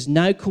share that it was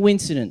no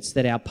coincidence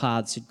that our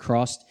paths had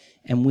crossed,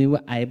 and we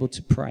were able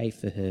to pray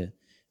for her.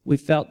 We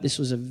felt this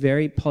was a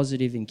very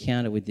positive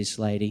encounter with this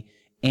lady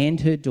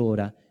and her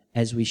daughter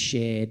as we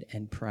shared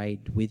and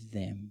prayed with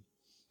them.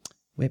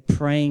 We're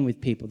praying with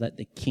people that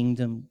the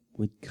kingdom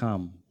would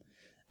come.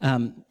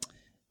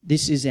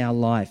 This is our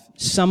life.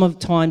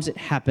 Sometimes it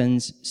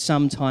happens,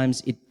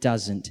 sometimes it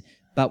doesn't,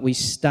 but we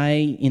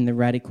stay in the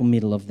radical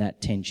middle of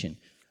that tension.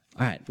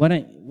 All right, why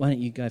don't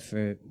you go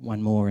for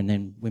one more and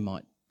then we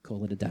might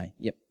call it a day.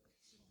 Yep.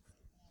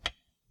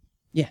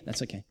 Yeah,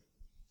 that's okay.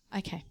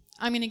 Okay.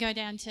 I'm going to go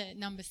down to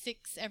number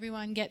 6,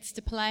 everyone gets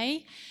to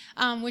play,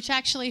 which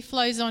actually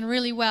flows on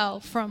really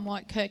well from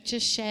what Kirk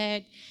just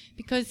shared,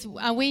 because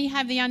we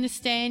have the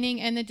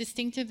understanding and the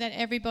distinctive that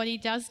everybody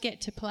does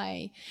get to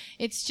play.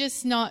 It's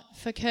just not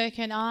for Kirk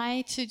and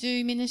I to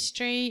do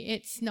ministry.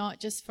 It's not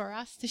just for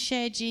us to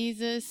share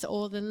Jesus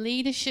or the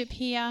leadership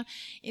here.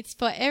 It's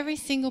for every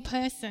single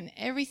person,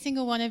 every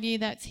single one of you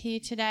that's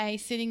here today,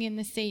 sitting in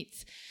the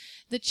seats.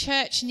 The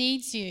church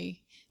needs you.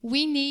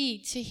 We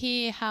need to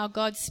hear how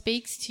God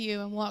speaks to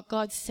you and what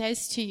God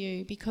says to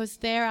you, because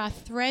there are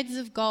threads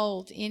of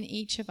gold in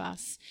each of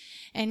us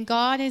and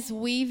God is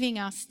weaving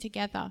us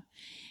together.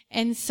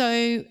 And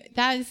so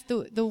that is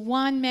the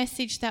one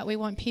message that we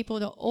want people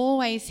to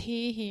always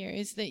hear here,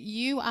 is that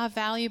you are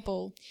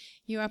valuable.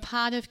 You are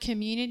part of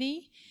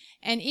community.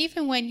 And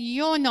even when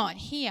you're not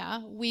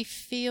here, we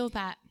feel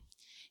that.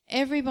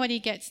 Everybody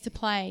gets to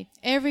play.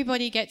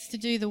 Everybody gets to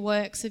do the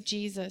works of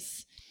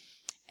Jesus.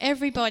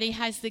 Everybody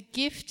has the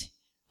gift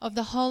of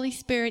the Holy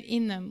Spirit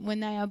in them when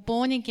they are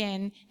born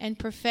again and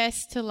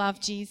profess to love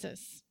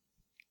Jesus.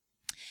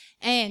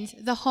 And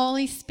the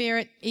Holy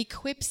Spirit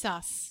equips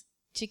us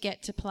to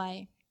get to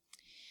play.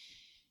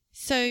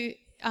 So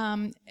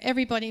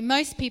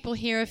most people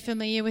here are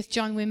familiar with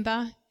John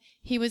Wimber.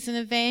 He was an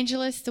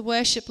evangelist, a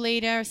worship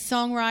leader, a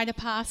songwriter,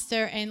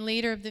 pastor, and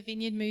leader of the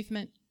Vineyard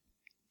Movement.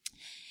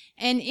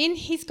 And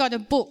he's got a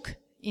book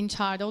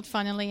entitled,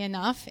 funnily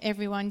enough,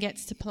 Everyone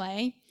Gets to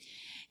Play.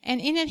 And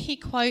in it he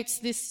quotes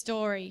this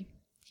story.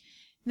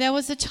 There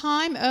was a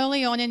time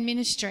early on in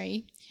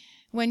ministry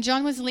when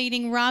John was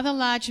leading rather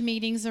large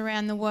meetings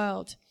around the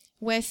world,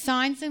 where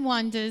signs and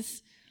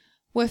wonders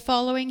were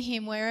following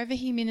him wherever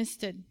he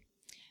ministered.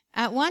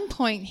 At one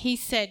point he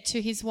said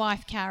to his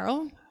wife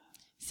Carol,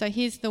 so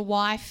here's the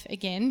wife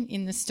again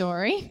in the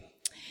story,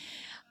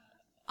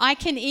 I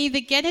can either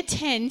get a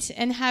tent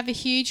and have a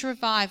huge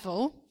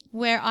revival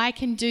where I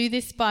can do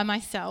this by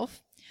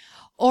myself,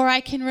 or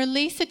I can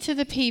release it to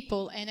the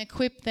people and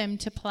equip them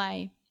to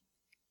play.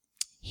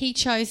 He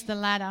chose the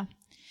latter.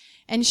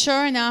 And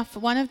sure enough,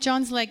 one of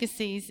John's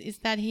legacies is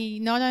that he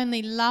not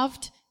only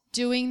loved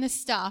doing the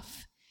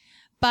stuff,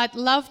 but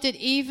loved it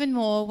even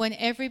more when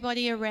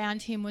everybody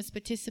around him was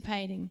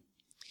participating.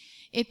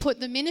 It put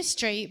the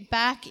ministry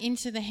back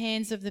into the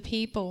hands of the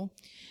people,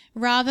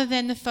 rather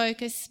than the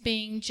focus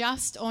being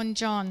just on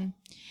John.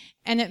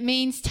 And it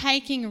means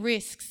taking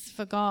risks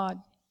for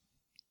God.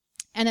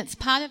 And it's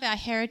part of our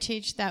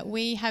heritage that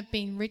we have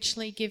been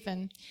richly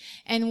given,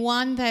 and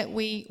one that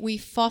we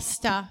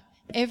foster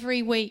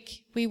every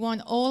week. We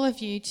want all of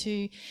you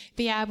to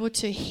be able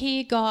to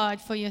hear God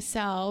for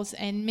yourselves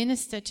and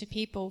minister to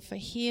people for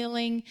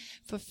healing,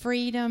 for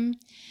freedom.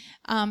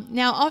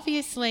 Now,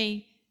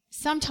 obviously,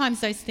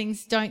 sometimes those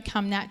things don't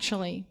come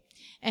naturally.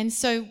 And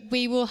so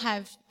we will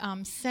have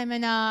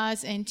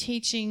seminars and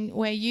teaching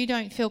where you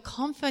don't feel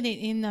confident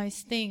in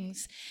those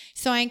things.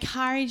 So I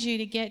encourage you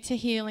to get to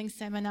healing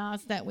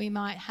seminars that we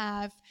might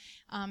have.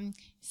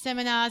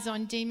 Seminars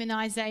on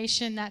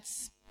demonization,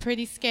 that's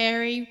pretty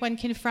scary when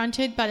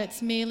confronted, but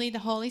it's merely the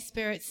Holy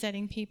Spirit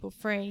setting people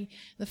free,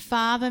 the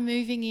Father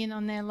moving in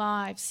on their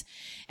lives.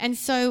 And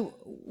so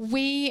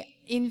we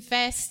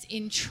invest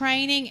in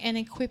training and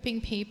equipping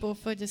people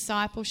for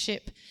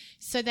discipleship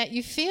so that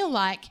you feel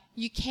like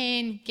you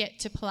can get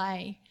to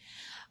play.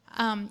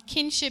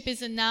 Kinship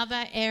is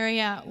another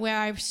area where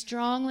I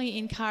strongly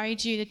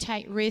encourage you to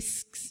take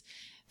risks.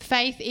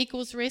 Faith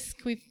equals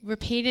risk. We've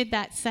repeated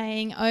that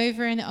saying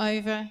over and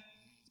over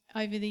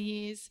the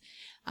years.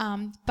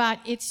 But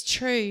it's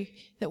true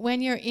that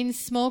when you're in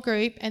small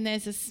group and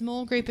there's a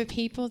small group of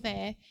people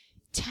there,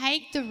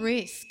 take the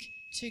risk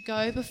to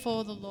go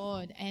before the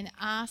Lord and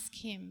ask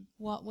him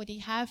what would he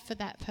have for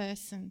that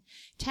person.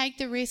 Take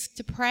the risk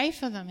to pray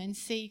for them and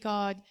see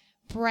God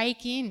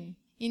break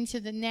into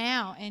the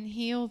now and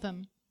heal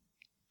them.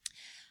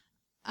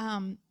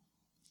 And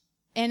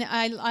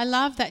I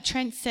love that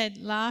Trent said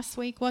last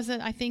week, was it?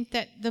 I think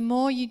that the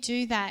more you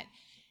do that,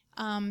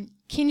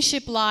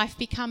 kinship life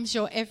becomes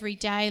your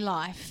everyday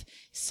life.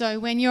 So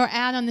when you're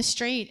out on the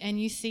street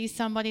and you see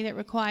somebody that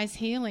requires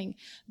healing,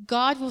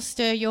 God will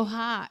stir your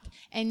heart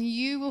and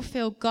you will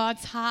feel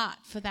God's heart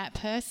for that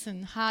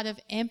person, heart of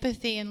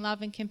empathy and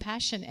love and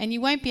compassion. And you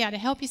won't be able to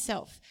help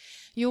yourself.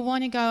 You'll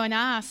want to go and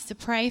ask to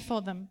pray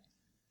for them.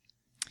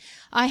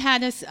 I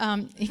had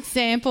an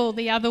example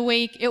the other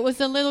week. It was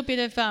a little bit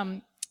of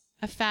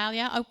a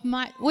failure. I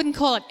wouldn't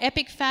call it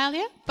epic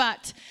failure,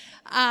 but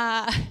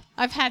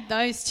I've had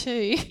those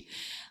too.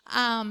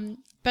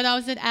 But I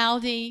was at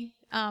Aldi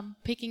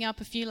picking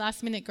up a few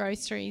last-minute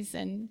groceries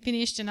and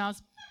finished, and I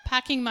was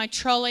packing my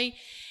trolley,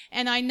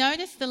 and I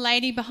noticed the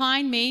lady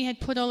behind me had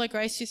put all her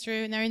groceries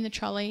through, and they're in the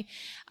trolley.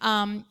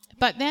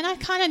 But then I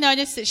kind of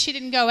noticed that she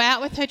didn't go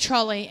out with her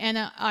trolley,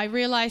 and I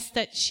realised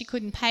that she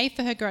couldn't pay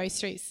for her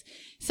groceries.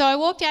 So I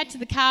walked out to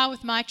the car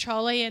with my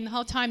trolley, and the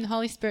whole time the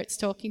Holy Spirit's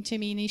talking to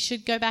me, and he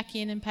should go back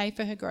in and pay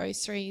for her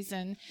groceries.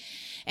 And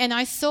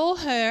I saw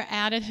her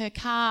out at her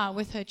car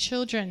with her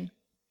children.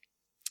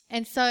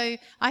 And so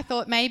I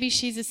thought maybe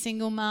she's a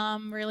single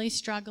mum, really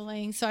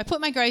struggling. So I put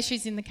my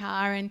groceries in the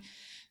car and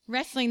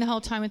wrestling the whole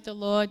time with the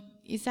Lord,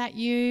 is that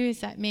you?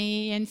 Is that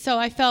me? And so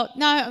I felt,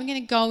 no, I'm going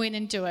to go in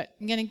and do it.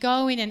 I'm going to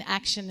go in and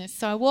action this.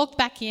 So I walked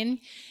back in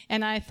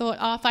and I thought,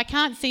 if I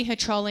can't see her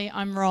trolley,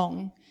 I'm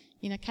wrong.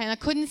 I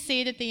couldn't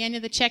see it at the end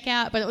of the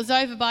checkout, but it was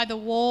over by the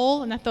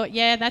wall. And I thought,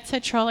 yeah, that's her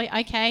trolley.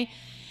 Okay.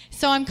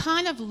 So I'm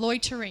kind of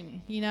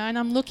loitering, and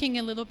I'm looking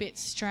a little bit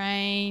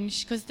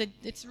strange because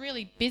it's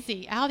really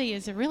busy. Aldi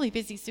is a really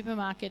busy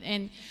supermarket,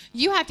 and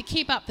you have to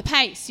keep up the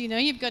pace.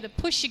 You've got to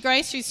push your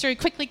groceries through,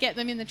 quickly get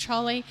them in the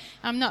trolley.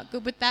 I'm not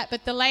good with that,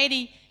 but the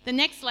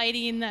next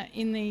lady in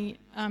the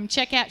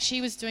checkout,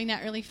 she was doing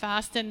that really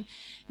fast, and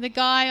the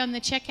guy on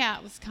the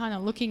checkout was kind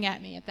of looking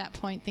at me at that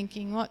point,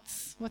 thinking,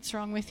 "What's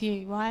wrong with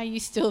you? Why are you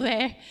still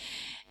there?"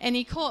 And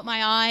he caught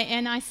my eye,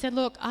 and I said,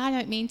 "Look, I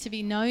don't mean to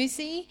be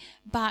nosy,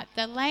 but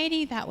the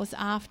lady that was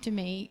after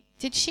me,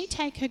 did she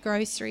take her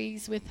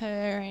groceries with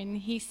her?" And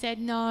he said,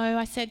 "No."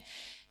 I said,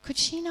 "Could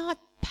she not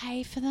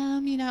pay for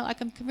them?"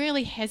 I'm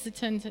really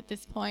hesitant at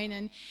this point.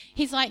 And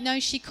he's like, "No,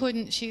 she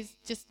couldn't. She's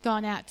just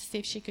gone out to see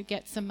if she could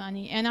get some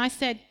money." And I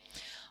said,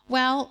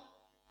 "Well,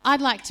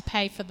 I'd like to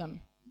pay for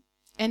them."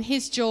 And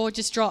his jaw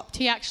just dropped.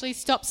 He actually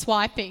stopped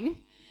swiping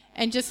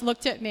and just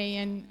looked at me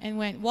and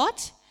went,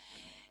 "What?"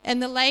 And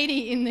the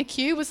lady in the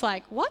queue was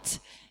like, "What?"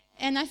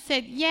 And I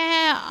said,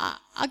 "Yeah,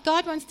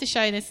 God wants to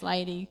show this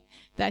lady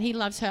that he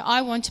loves her.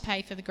 I want to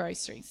pay for the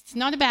groceries. It's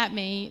not about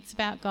me, it's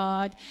about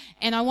God.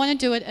 And I want to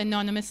do it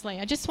anonymously.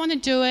 I just want to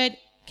do it.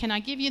 Can I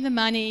give you the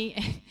money?"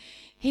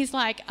 He's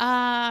like,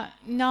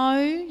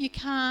 "No, you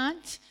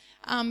can't."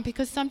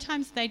 Because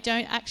sometimes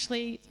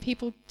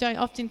people don't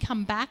often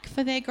come back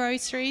for their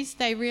groceries.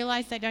 They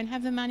realise they don't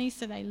have the money,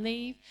 so they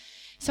leave.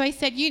 So I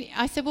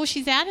said, "Well,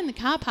 she's out in the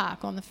car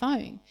park on the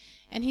phone."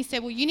 And he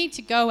said, "Well, you need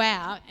to go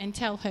out and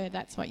tell her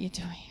that's what you're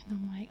doing." And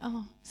I'm like,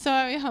 "Oh,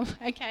 sorry,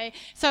 okay."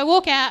 So I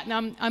walk out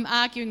and I'm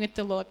arguing with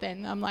the Lord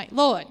then. I'm like,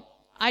 "Lord,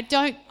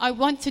 I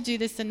want to do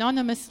this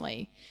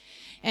anonymously."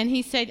 And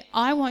he said,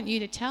 "I want you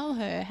to tell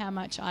her how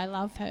much I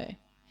love her."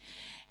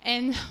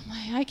 And I'm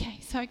like, "Okay."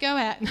 So I go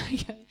out and I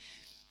go,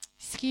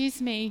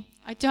 "Excuse me,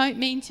 I don't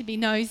mean to be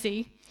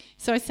nosy."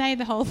 So I say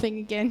the whole thing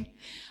again.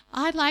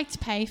 "I'd like to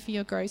pay for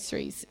your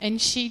groceries."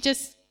 And she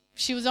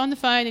was on the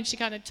phone and she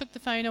kind of took the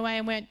phone away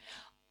and went,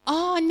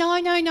 "Oh, no,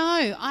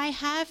 I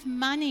have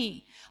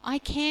money. I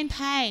can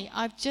pay.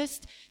 I've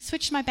just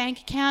switched my bank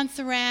accounts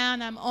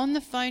around. I'm on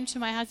the phone to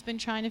my husband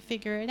trying to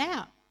figure it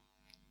out."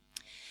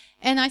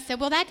 And I said,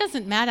 "Well, that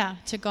doesn't matter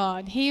to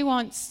God. He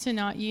wants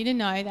you to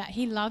know that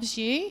he loves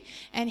you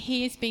and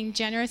he is being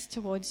generous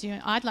towards you,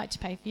 and I'd like to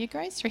pay for your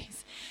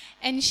groceries."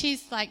 And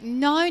she's like,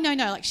 no.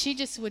 Like, she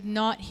just would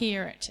not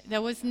hear it.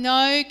 There was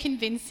no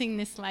convincing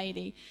this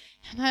lady.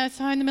 And I was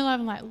so in the middle of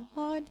it, I'm like,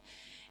 "Lord."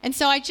 And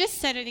so I just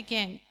said it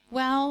again.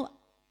 "Well,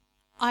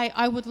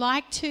 I would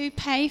like to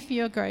pay for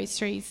your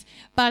groceries,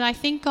 but I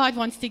think God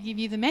wants to give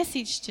you the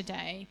message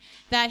today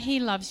that he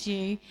loves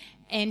you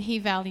and he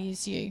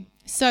values you.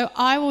 So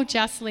I will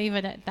just leave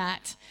it at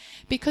that."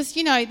 Because,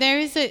 there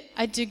is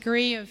a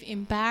degree of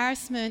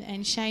embarrassment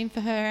and shame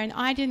for her, and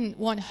I didn't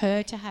want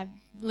her to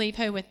leave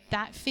her with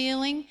that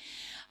feeling.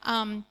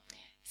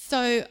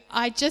 So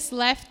I just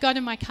got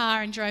in my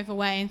car and drove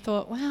away and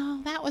thought,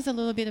 well, that was a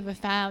little bit of a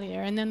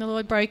failure. And then the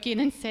Lord broke in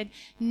and said,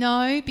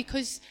 "No,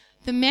 because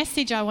the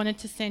message I wanted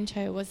to send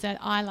her was that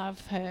I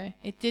love her.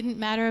 It didn't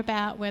matter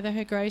about whether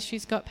her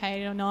groceries got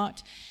paid or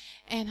not."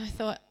 And I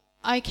thought,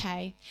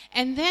 okay.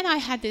 And then I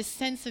had this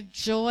sense of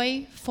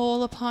joy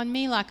fall upon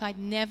me like I'd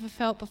never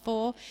felt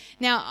before.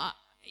 Now,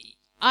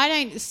 I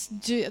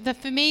don't do that.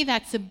 For me,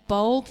 that's a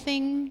bold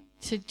thing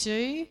to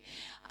do.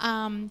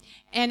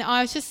 And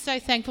I was just so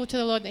thankful to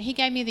the Lord that he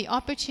gave me the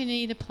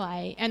opportunity to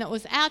play. And it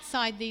was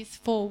outside these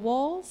four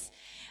walls.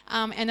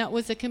 And it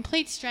was a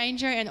complete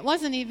stranger. And it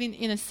wasn't even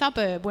in a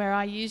suburb where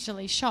I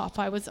usually shop.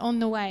 I was on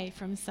the way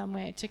from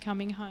somewhere to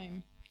coming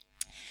home.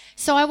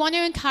 So I want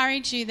to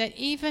encourage you that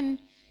even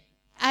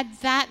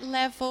at that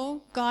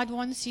level, God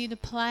wants you to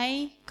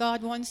play.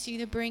 God wants you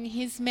to bring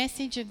his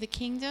message of the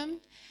kingdom.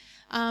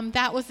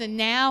 That was a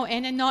now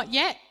and a not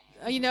yet.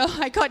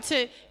 I got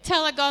to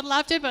tell her God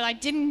loved her, but I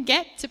didn't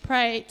get to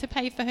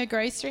pay for her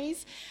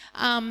groceries.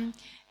 And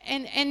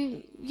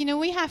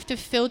we have to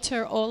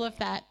filter all of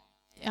that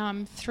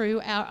through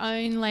our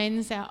own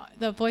lens,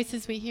 the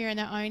voices we hear in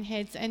our own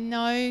heads, and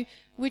know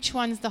which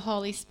one's the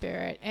Holy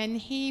Spirit, and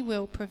he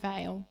will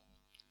prevail.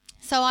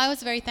 So I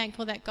was very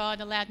thankful that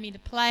God allowed me to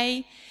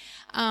play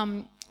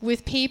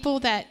with people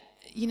that,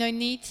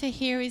 need to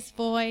hear his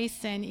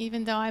voice, and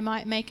even though I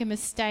might make a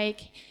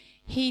mistake,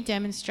 he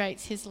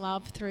demonstrates his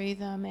love through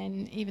them.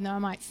 And even though I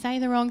might say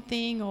the wrong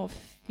thing or,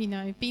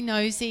 be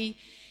nosy,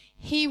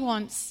 he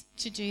wants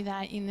to do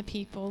that in the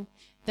people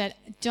that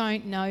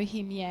don't know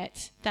him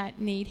yet, that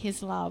need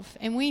his love.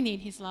 And we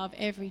need his love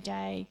every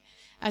day,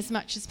 as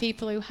much as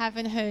people who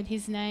haven't heard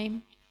his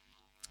name.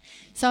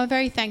 So I'm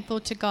very thankful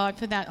to God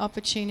for that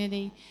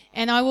opportunity,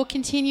 and I will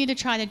continue to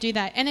try to do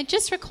that. And it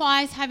just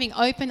requires having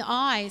open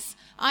eyes.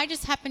 I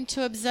just happened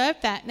to observe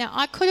that. Now,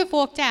 I could have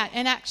walked out,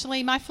 and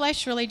actually my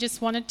flesh really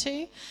just wanted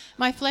to.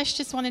 My flesh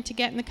just wanted to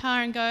get in the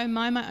car and go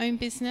mind my own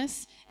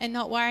business and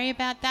not worry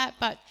about that.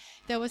 But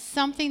there was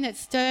something that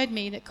stirred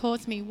me that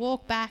caused me to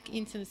walk back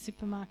into the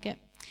supermarket.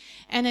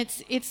 And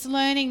it's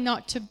learning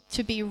not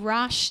to be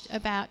rushed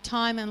about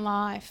time and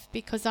life,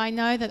 because I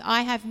know that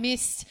I have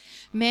missed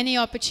many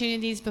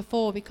opportunities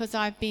before because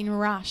I've been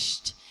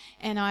rushed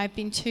and I've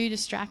been too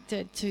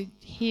distracted to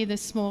hear the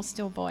small,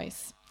 still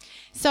voice.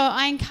 So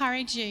I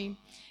encourage you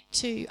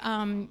to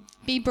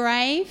be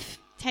brave.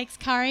 Takes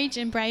courage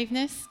and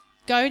braveness.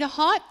 Go to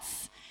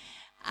HOTS.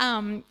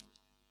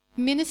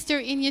 Minister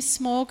in your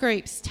small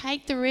groups.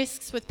 Take the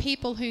risks with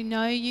people who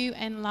know you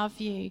and love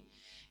you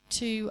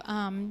to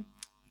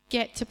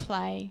get to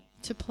play,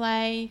 to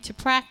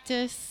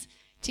practice,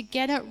 to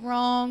get it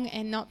wrong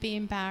and not be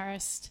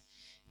embarrassed,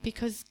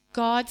 because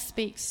God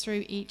speaks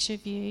through each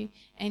of you,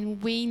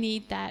 and we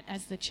need that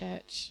as the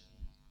church.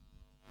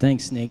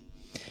 Thanks, Nick.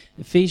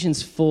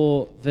 Ephesians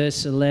 4,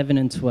 verse 11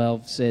 and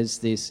 12 says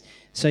this: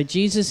 "So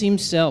Jesus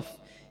himself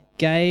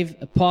gave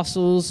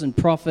apostles and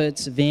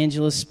prophets,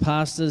 evangelists,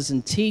 pastors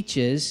and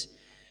teachers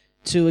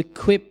to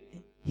equip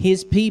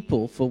his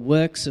people for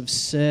works of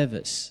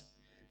service,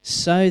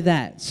 so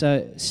that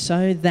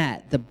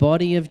the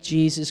body of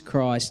Jesus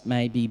Christ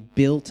may be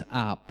built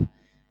up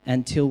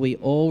until we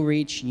all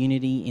reach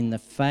unity in the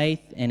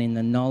faith and in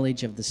the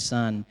knowledge of the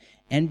Son,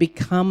 and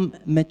become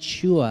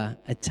mature,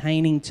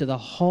 attaining to the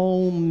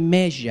whole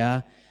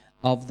measure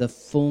of the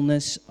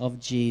fullness of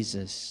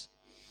Jesus."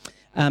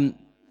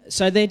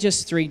 So they're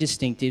just three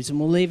distinctives, and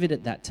we'll leave it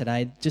at that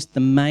today. Just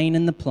the main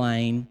and the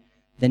plain,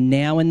 the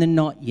now and the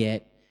not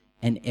yet,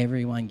 and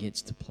everyone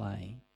gets to play.